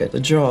socket, the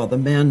jaw, the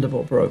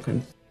mandible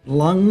broken,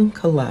 lung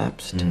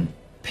collapsed,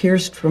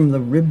 pierced from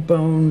the rib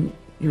bone,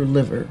 your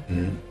liver.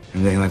 And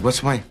then like,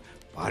 what's my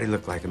body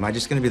look like? Am I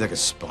just gonna be like a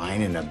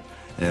spine and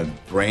a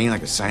brain,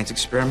 like a science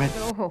experiment?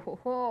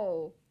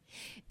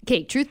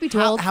 Okay, truth be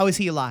told, How is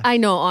he alive? I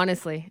know,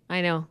 honestly,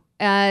 I know.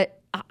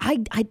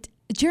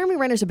 Jeremy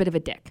Renner's a bit of a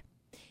dick.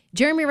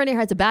 Jeremy Renner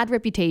has a bad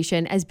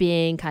reputation as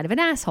being kind of an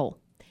asshole.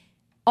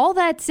 All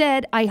that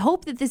said, I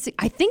think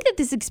that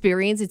this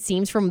experience, it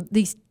seems from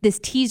this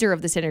teaser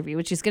of this interview,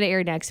 which is going to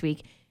air next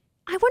week,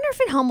 I wonder if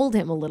it humbled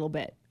him a little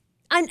bit.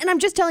 And I'm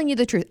just telling you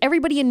the truth.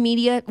 Everybody in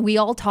media, we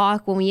all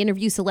talk when we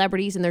interview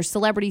celebrities, and there's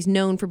celebrities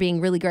known for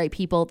being really great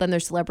people. Then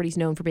there's celebrities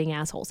known for being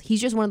assholes.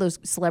 He's just one of those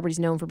celebrities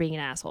known for being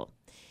an asshole.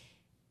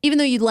 Even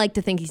though you'd like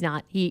to think he's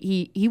not,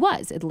 he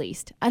was at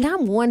least. And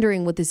I'm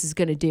wondering what this is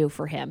going to do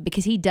for him,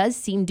 because he does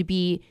seem to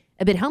be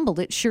a bit humbled.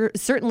 It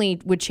certainly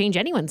would change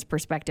anyone's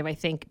perspective, I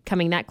think,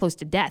 coming that close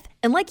to death.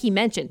 And like he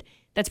mentioned,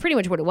 that's pretty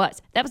much what it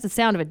was. That was the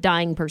sound of a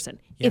dying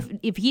person. Yeah.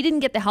 If he didn't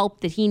get the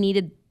help that he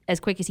needed as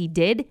quick as he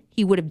did,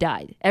 he would have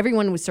died.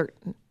 Everyone was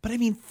certain. But I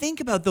mean,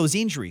 think about those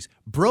injuries.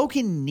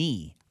 Broken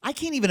knee. I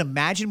can't even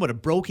imagine what a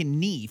broken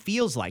knee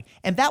feels like.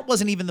 And that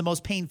wasn't even the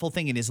most painful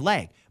thing in his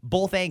leg.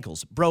 Both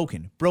ankles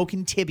broken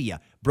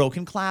tibia,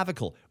 broken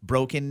clavicle,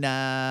 broken...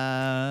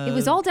 It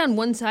was all down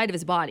one side of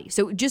his body.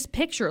 So just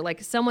picture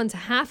like someone's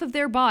half of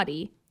their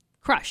body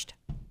crushed.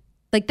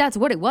 Like that's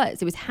what it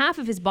was. It was half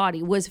of his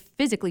body was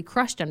physically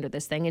crushed under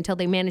this thing until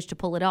they managed to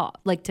pull it off,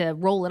 like to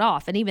roll it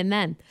off. And even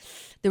then,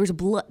 there was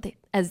blood,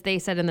 as they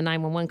said in the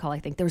 911 call, I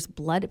think, there was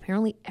blood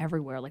apparently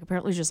everywhere. Like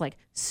apparently it was just like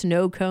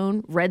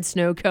red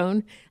snow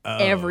cone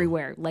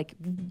everywhere. Like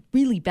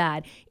really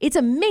bad. It's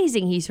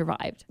amazing he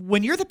survived.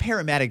 When you're the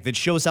paramedic that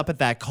shows up at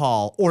that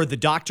call or the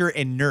doctor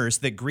and nurse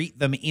that greet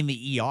them in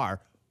the ER,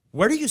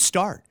 where do you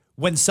start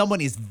when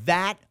someone is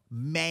that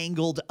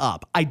mangled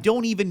up? I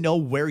don't even know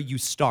where you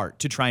start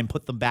to try and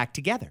put them back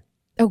together.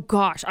 Oh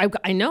gosh,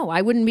 I know.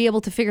 I wouldn't be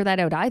able to figure that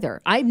out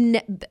either.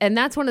 And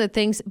that's one of the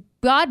things,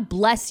 God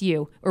bless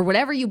you, or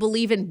whatever you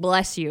believe in,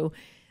 bless you,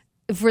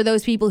 for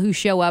those people who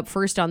show up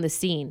first on the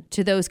scene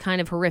to those kind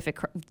of horrific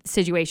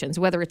situations,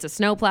 whether it's a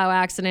snowplow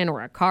accident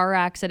or a car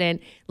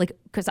accident. Like,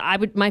 because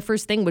my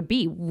first thing would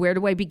be, where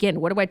do I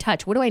begin? What do I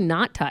touch? What do I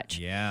not touch?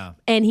 Yeah.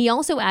 And he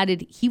also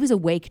added, he was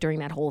awake during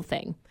that whole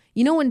thing.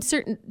 You know, when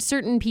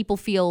certain people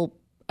feel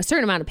a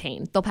certain amount of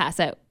pain, they'll pass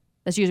out.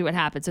 That's usually what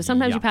happens. So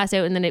sometimes you pass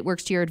out and then it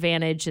works to your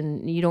advantage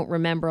and you don't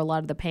remember a lot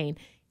of the pain.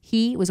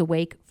 He was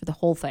awake for the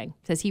whole thing.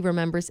 Says he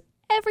remembers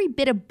every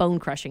bit of bone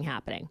crushing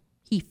happening.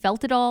 He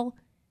felt it all.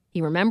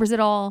 He remembers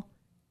it all.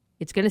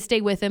 It's going to stay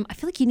with him. I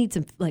feel like he needs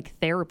some like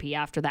therapy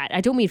after that.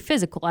 I don't mean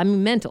physical. I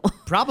mean mental.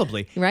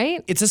 Probably.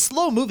 Right? It's a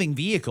slow-moving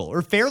vehicle,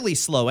 or fairly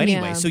slow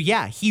anyway. Yeah. So,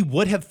 yeah, he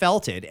would have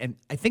felt it. And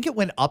I think it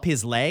went up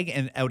his leg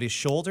and out his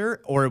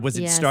shoulder, or was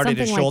it started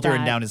his shoulder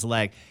and down his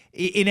leg?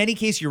 In any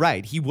case, you're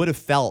right. He would have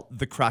felt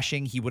the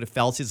crushing. He would have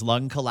felt his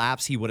lung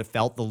collapse. He would have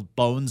felt the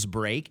bones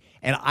break.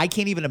 And I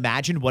can't even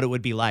imagine what it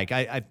would be like.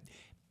 I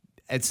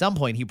at some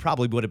point, he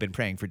probably would have been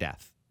praying for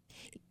death.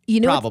 You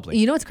know, Probably.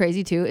 You know what's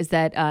crazy too is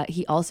that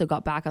he also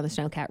got back on the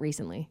snowcat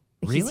recently.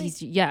 Really?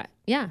 Yeah.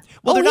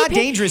 Well, they're not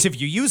dangerous if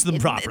you use them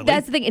properly.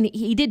 That's the thing, and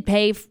he did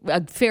pay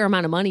a fair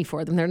amount of money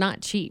for them. They're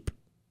not cheap,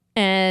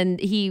 and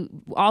he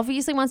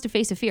obviously wants to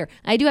face a fear.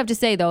 I do have to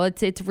say though,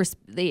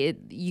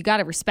 you got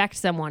to respect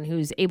someone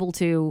who's able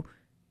to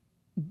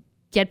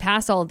get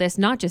past all of this.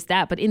 Not just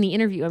that, but in the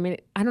interview, I mean,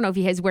 I don't know if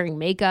he is wearing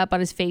makeup on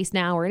his face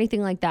now or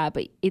anything like that,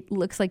 but it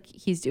looks like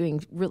he's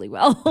doing really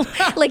well.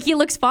 Like he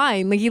looks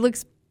fine. Like he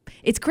looks.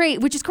 It's great,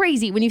 which is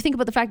crazy when you think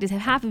about the fact that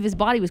half of his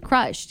body was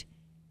crushed.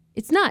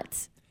 It's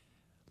nuts.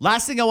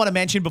 Last thing I want to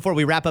mention before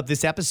we wrap up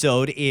this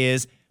episode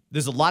is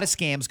there's a lot of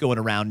scams going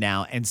around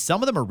now, and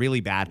some of them are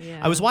really bad.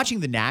 Yeah. I was watching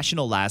The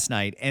National last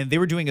night, and they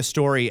were doing a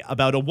story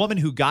about a woman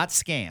who got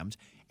scammed.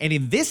 And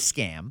in this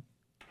scam,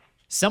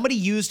 somebody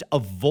used a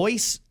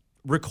voice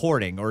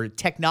recording or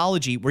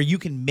technology where you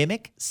can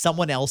mimic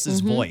someone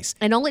else's voice.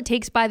 And all it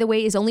takes, by the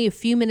way, is only a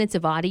few minutes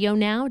of audio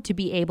now to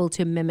be able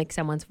to mimic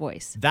someone's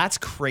voice. That's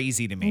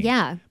crazy to me.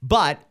 Yeah.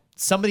 But a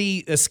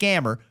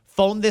scammer,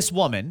 phoned this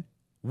woman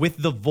with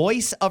the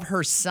voice of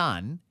her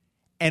son,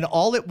 and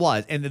all it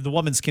was, and the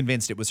woman's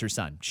convinced it was her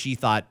son. She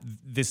thought,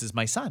 this is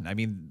my son. I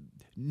mean,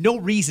 no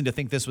reason to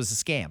think this was a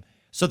scam.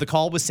 So the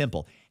call was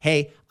simple.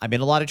 Hey, I'm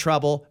in a lot of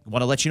trouble. I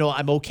want to let you know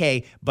I'm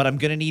okay, but I'm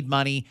going to need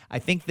money. I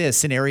think the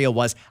scenario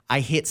was I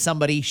hit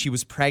somebody. She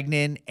was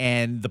pregnant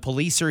and the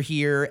police are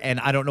here and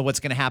I don't know what's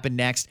going to happen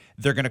next.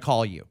 They're going to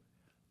call you.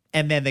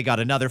 And then they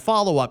got another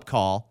follow-up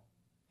call.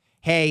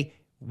 Hey,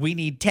 we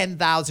need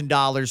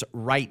 $10,000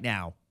 right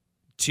now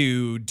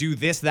to do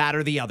this, that,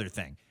 or the other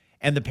thing.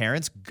 And the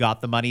parents got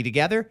the money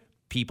together.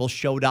 People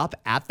showed up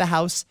at the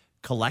house,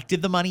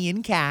 collected the money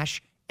in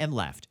cash, and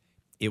left.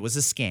 It was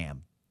a scam.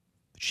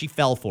 She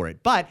fell for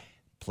it. But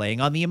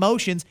playing on the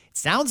emotions, it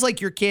sounds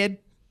like your kid.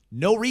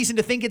 No reason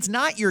to think it's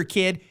not your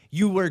kid.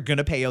 You were going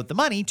to pay out the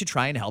money to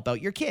try and help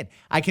out your kid.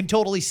 I can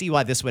totally see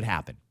why this would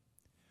happen.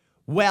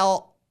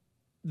 Well,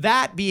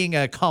 that being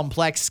a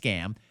complex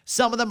scam,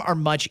 some of them are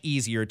much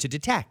easier to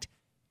detect.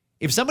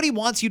 If somebody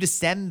wants you to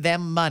send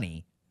them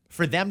money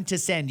for them to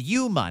send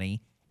you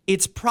money,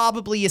 it's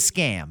probably a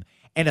scam.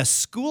 And a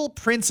school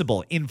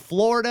principal in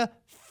Florida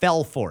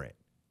fell for it.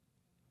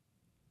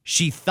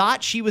 She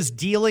thought she was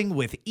dealing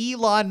with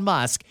Elon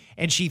Musk,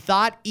 and she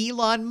thought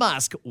Elon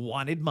Musk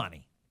wanted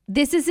money.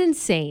 This is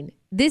insane.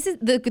 This is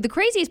the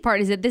craziest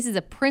part is that this is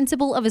a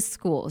principal of a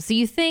school. So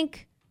you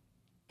think,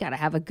 gotta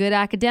have a good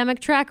academic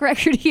track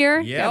record here.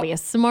 Yep. Gotta be a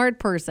smart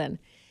person.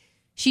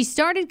 She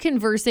started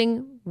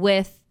conversing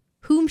with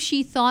whom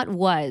she thought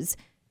was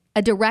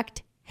a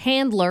direct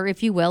handler,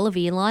 if you will, of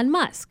Elon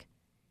Musk.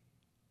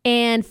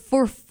 And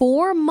for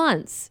 4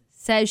 months,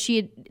 says she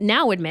had,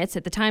 now admits,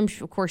 at the time,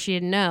 of course, she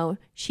didn't know,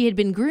 she had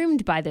been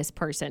groomed by this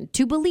person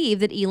to believe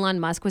that Elon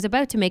Musk was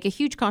about to make a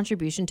huge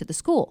contribution to the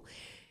school.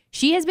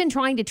 She has been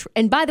trying to,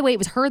 and by the way, it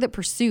was her that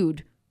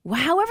pursued,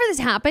 however this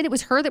happened, it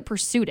was her that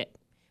pursued it,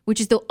 which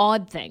is the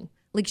odd thing.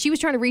 Like, she was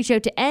trying to reach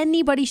out to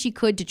anybody she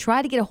could to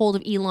try to get a hold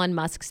of Elon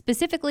Musk,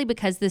 specifically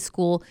because this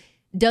school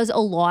does a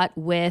lot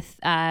with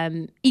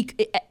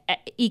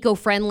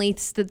eco-friendly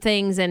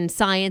things and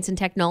science and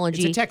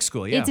technology. It's a tech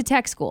school, yeah. It's a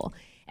tech school.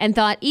 And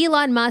thought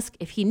Elon Musk,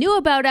 if he knew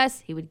about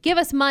us, he would give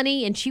us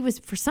money. And she was,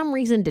 for some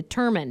reason,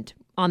 determined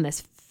on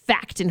this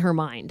fact in her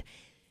mind.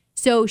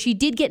 So she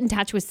did get in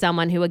touch with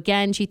someone who,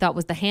 again, she thought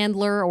was the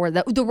handler or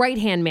the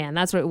right-hand man,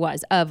 that's what it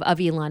was, of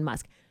Elon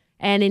Musk.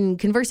 And in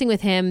conversing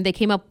with him, they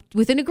came up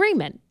with an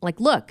agreement. Like,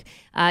 look,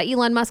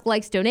 Elon Musk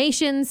likes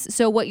donations.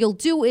 So what you'll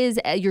do is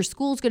your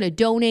school's going to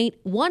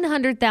donate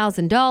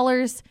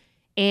 $100,000.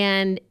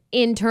 And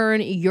in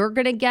turn, you're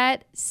going to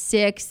get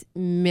 $6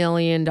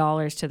 million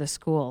to the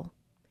school.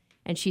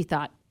 And she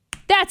thought,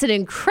 that's an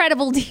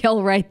incredible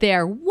deal right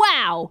there.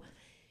 Wow.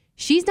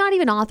 She's not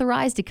even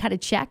authorized to cut a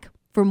check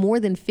for more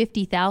than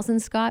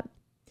 $50,000, Scott.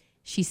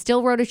 She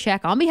still wrote a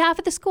check on behalf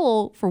of the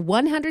school for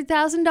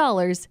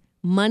 $100,000,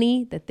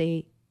 money that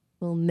they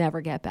will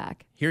never get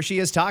back. Here she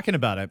is talking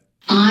about it.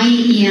 I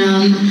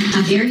am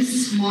a very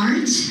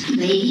smart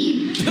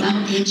lady,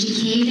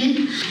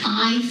 well-educated.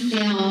 I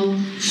fell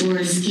for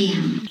a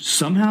scam.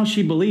 Somehow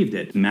she believed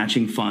it,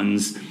 matching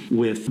funds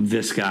with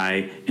this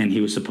guy, and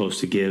he was supposed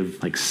to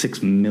give like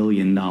 $6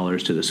 million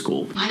to the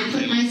school. I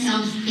put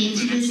myself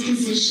into this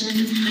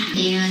position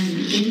and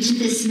into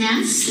this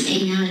mess,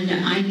 and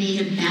I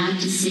made a bad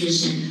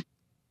decision.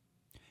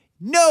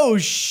 No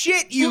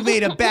shit, you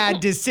made a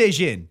bad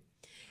decision.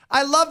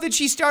 I love that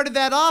she started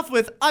that off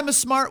with, I'm a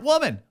smart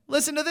woman.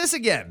 Listen to this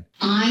again.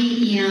 I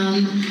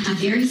am a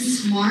very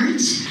smart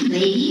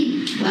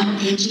lady,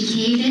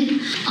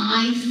 well-educated.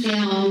 I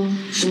fell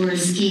for a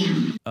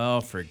scam. Oh,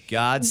 for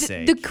God's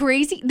sake.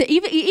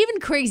 Even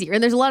crazier,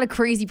 and there's a lot of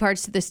crazy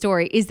parts to the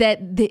story, is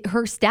that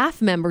her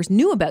staff members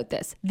knew about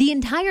this. The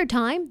entire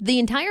time, the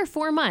entire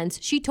 4 months,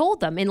 she told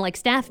them in like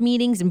staff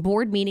meetings and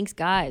board meetings,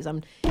 guys,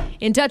 I'm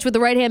in touch with the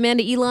right-hand man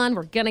to Elon.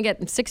 We're going to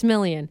get $6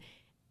 million.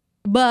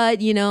 But,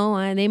 you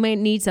know, they might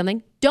need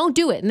something. Don't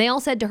do it. And they all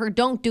said to her,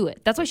 don't do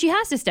it. That's why she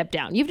has to step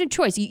down. You have no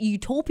choice. You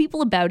told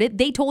people about it.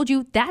 They told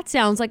you that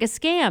sounds like a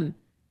scam.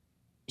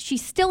 She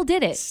still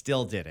did it.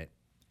 Still did it.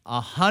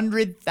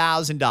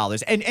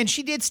 $100,000. And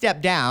she did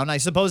step down. I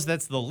suppose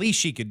that's the least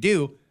she could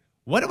do.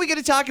 When are we going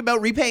to talk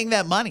about repaying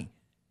that money?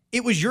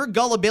 It was your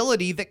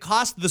gullibility that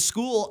cost the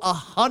school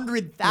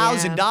 $100,000.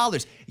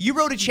 Yeah. You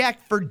wrote a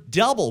check for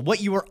double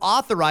what you were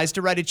authorized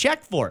to write a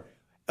check for.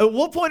 At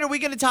what point are we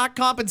going to talk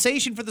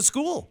compensation for the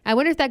school? I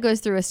wonder if that goes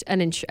through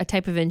a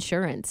type of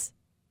insurance.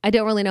 I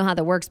don't really know how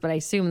that works, but I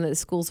assume that the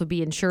schools would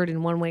be insured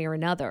in one way or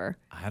another.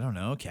 I don't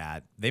know,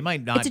 Kat. They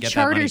might not get that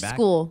money back. It's a charter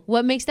school.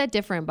 What makes that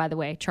different, by the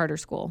way, charter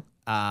school?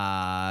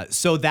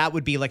 So that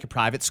would be like a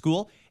private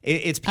school.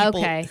 It's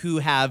people who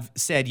have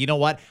said, you know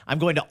what, I'm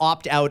going to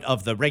opt out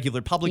of the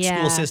regular public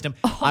school system.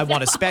 I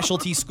want a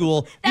specialty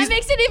school. That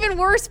makes it even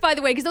worse, by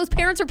the way, because those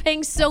parents are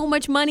paying so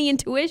much money in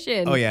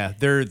tuition. Oh, yeah.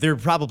 They're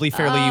probably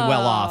fairly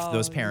well off,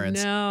 those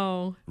parents.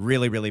 No.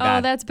 Really, really bad.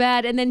 Oh, that's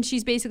bad. And then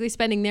she's basically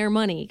spending their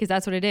money because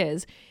that's what it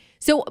is.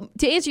 So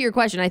to answer your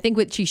question, I think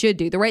what she should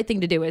do, the right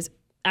thing to do is,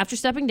 after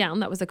stepping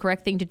down, that was the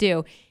correct thing to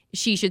do.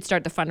 She should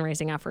start the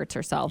fundraising efforts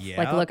herself. Yeah.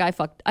 Like, look,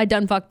 I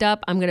done fucked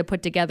up. I'm going to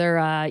put together,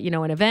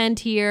 an event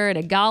here and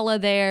a gala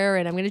there,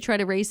 and I'm going to try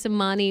to raise some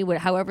money.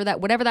 Whatever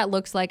that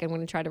looks like, I'm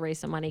going to try to raise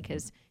some money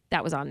because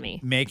that was on me.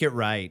 Make it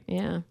right.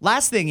 Yeah.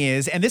 Last thing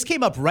is, and this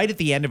came up right at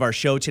the end of our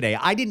show today.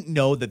 I didn't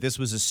know that this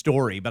was a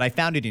story, but I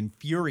found it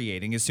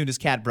infuriating as soon as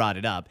Kat brought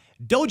it up.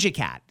 Doja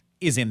Cat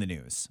is in the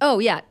news. Oh,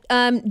 yeah.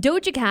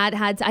 Doja Cat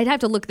I'd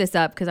have to look this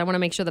up because I want to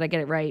make sure that I get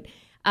it right.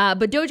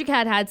 But Doja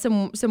Cat had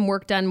some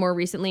work done more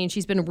recently, and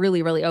she's been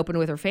really, really open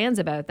with her fans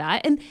about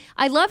that. And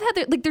I love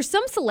how there's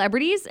some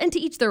celebrities, and to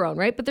each their own,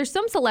 right? But there's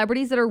some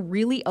celebrities that are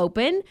really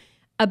open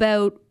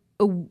about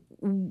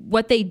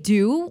what they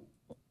do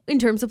in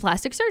terms of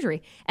plastic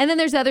surgery. And then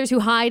there's others who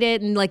hide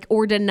it and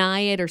or deny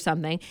it or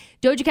something.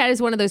 Doja Cat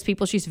is one of those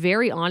people. She's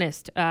very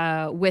honest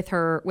with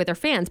her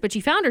fans, but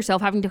she found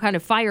herself having to kind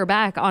of fire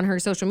back on her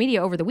social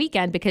media over the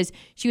weekend because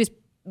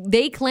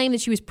they claim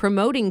that she was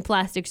promoting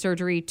plastic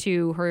surgery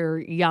to her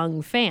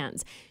young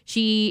fans.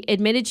 She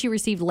admitted she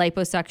received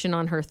liposuction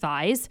on her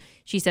thighs.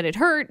 She said it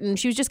hurt, and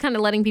she was just kind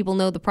of letting people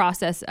know the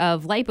process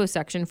of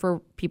liposuction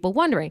for people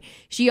wondering.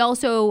 She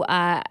also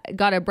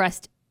got a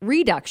breast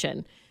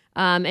reduction,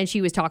 and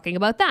she was talking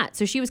about that.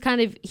 So she was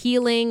kind of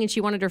healing, and she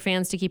wanted her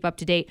fans to keep up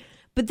to date.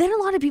 But then a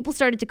lot of people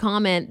started to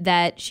comment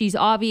that she's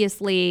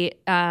obviously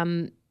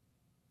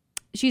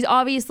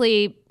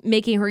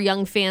making her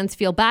young fans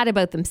feel bad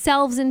about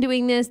themselves in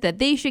doing this, that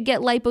they should get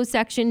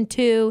liposuction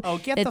too,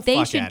 that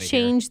they should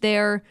change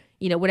their,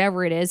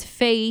 whatever it is,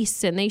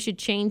 face, and they should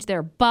change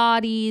their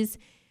bodies.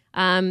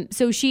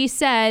 So she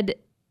said,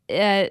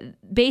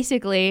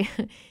 basically,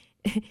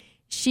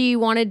 she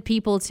wanted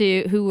people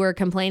who were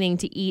complaining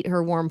to eat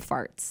her warm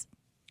farts.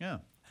 Yeah.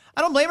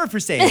 I don't blame her for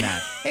saying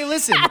that. Hey,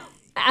 listen.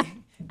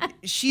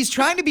 She's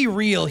trying to be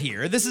real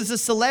here. This is a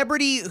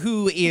celebrity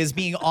who is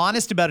being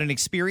honest about an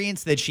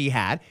experience that she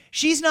had.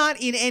 She's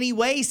not in any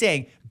way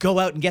saying, go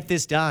out and get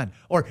this done,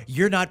 or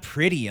you're not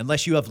pretty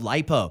unless you have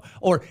lipo,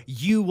 or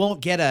you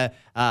won't get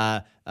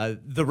the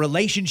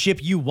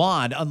relationship you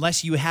want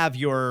unless you have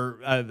your,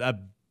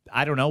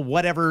 I don't know,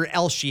 whatever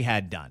else she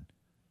had done.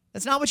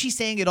 That's not what she's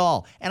saying at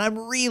all. And I'm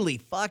really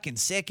fucking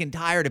sick and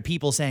tired of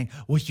people saying,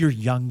 well, you're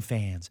young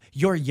fans.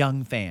 You're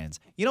young fans.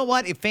 You know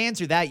what? If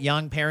fans are that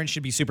young, parents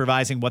should be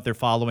supervising what they're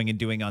following and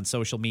doing on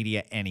social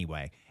media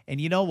anyway. And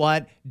you know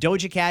what?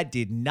 Doja Cat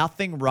did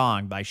nothing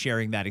wrong by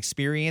sharing that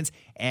experience.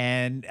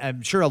 And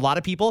I'm sure a lot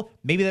of people,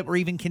 maybe that were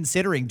even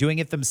considering doing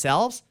it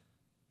themselves,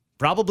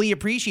 probably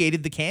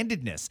appreciated the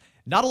candidness.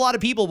 Not a lot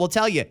of people will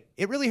tell you,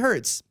 it really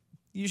hurts.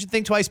 You should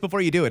think twice before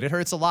you do it. It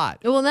hurts a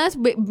lot. Well, that's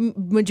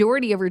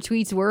majority of her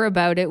tweets were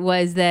about it,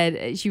 was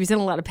that she was in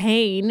a lot of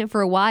pain for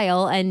a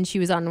while and she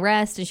was on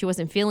rest and she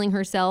wasn't feeling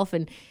herself.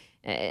 And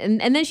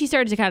then she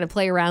started to kind of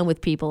play around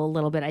with people a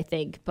little bit, I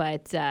think.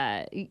 But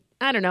I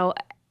don't know.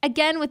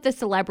 Again, with the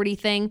celebrity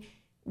thing,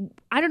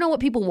 I don't know what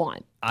people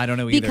want. I don't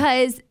know either.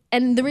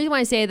 And the reason why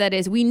I say that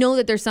is we know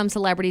that there's some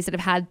celebrities that have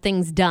had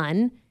things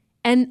done,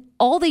 and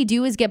all they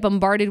do is get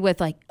bombarded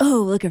with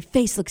oh, look, her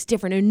face looks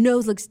different, her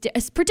nose looks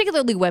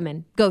particularly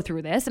women go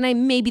through this.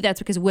 And maybe that's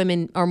because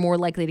women are more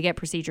likely to get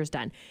procedures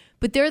done.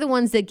 But they're the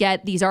ones that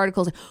get these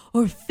articles,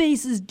 her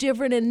face is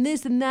different and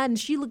this and that, and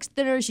she looks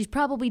thinner, she's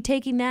probably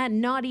taking that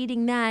and not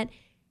eating that.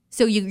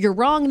 So you're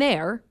wrong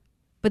there.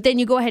 But then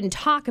you go ahead and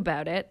talk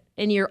about it,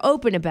 and you're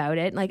open about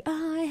it,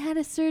 I had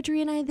a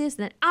surgery and I this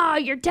and that. Oh,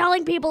 you're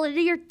telling people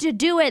to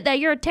do it, that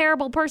you're a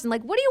terrible person.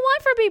 What do you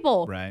want from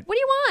people? Right. What do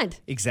you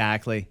want?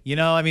 Exactly.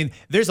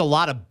 There's a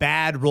lot of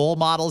bad role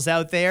models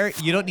out there.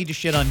 You don't need to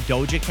shit on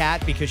Doja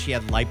Cat because she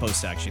had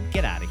liposuction.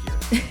 Get out of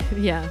here.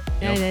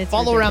 Yeah.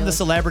 Follow around the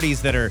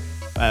celebrities that are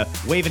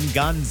waving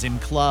guns in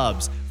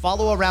clubs.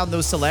 Follow around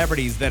those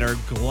celebrities that are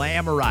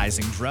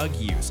glamorizing drug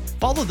use.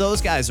 Follow those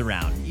guys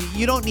around.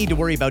 You don't need to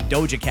worry about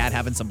Doja Cat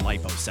having some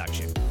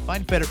liposuction.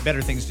 Find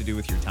better things to do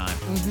with your time.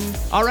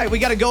 Mm-hmm. All right, we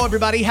got to go,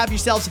 everybody. Have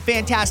yourselves a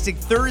fantastic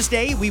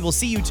Thursday. We will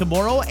see you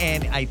tomorrow,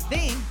 and I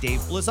think Dave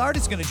Blizzard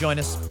is going to join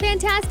us.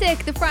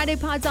 Fantastic. The Friday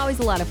pod's always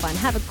a lot of fun.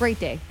 Have a great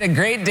day. A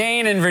Great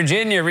Dane in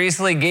Virginia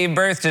recently gave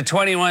birth to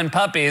 21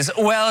 puppies.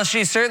 Well,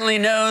 she certainly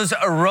knows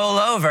a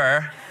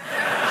rollover.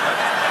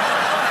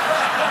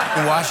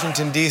 In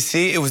Washington,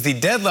 D.C., it was the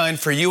deadline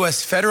for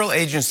U.S. federal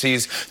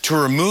agencies to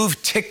remove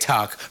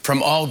TikTok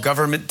from all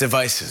government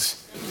devices.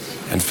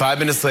 And 5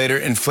 minutes later,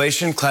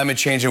 inflation, climate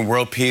change, and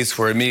world peace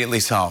were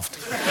immediately solved.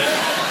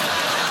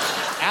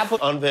 Apple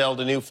unveiled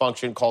a new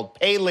function called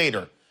Pay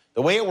Later.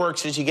 The way it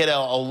works is you get a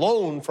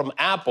loan from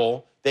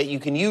Apple that you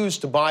can use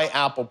to buy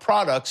Apple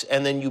products,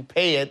 and then you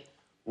pay it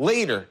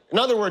later. In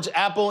other words,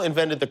 Apple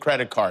invented the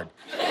credit card.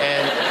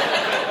 And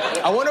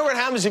I wonder what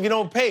happens if you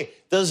don't pay.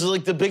 Does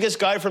the biggest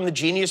guy from the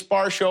Genius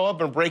Bar show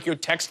up and break your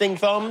texting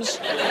thumbs?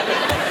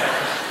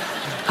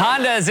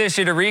 Honda has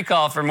issued a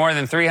recall for more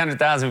than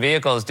 300,000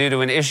 vehicles due to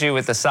an issue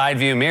with the side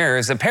view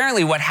mirrors.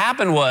 Apparently what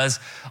happened was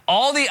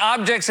all the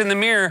objects in the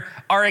mirror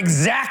are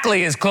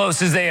exactly as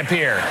close as they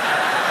appear.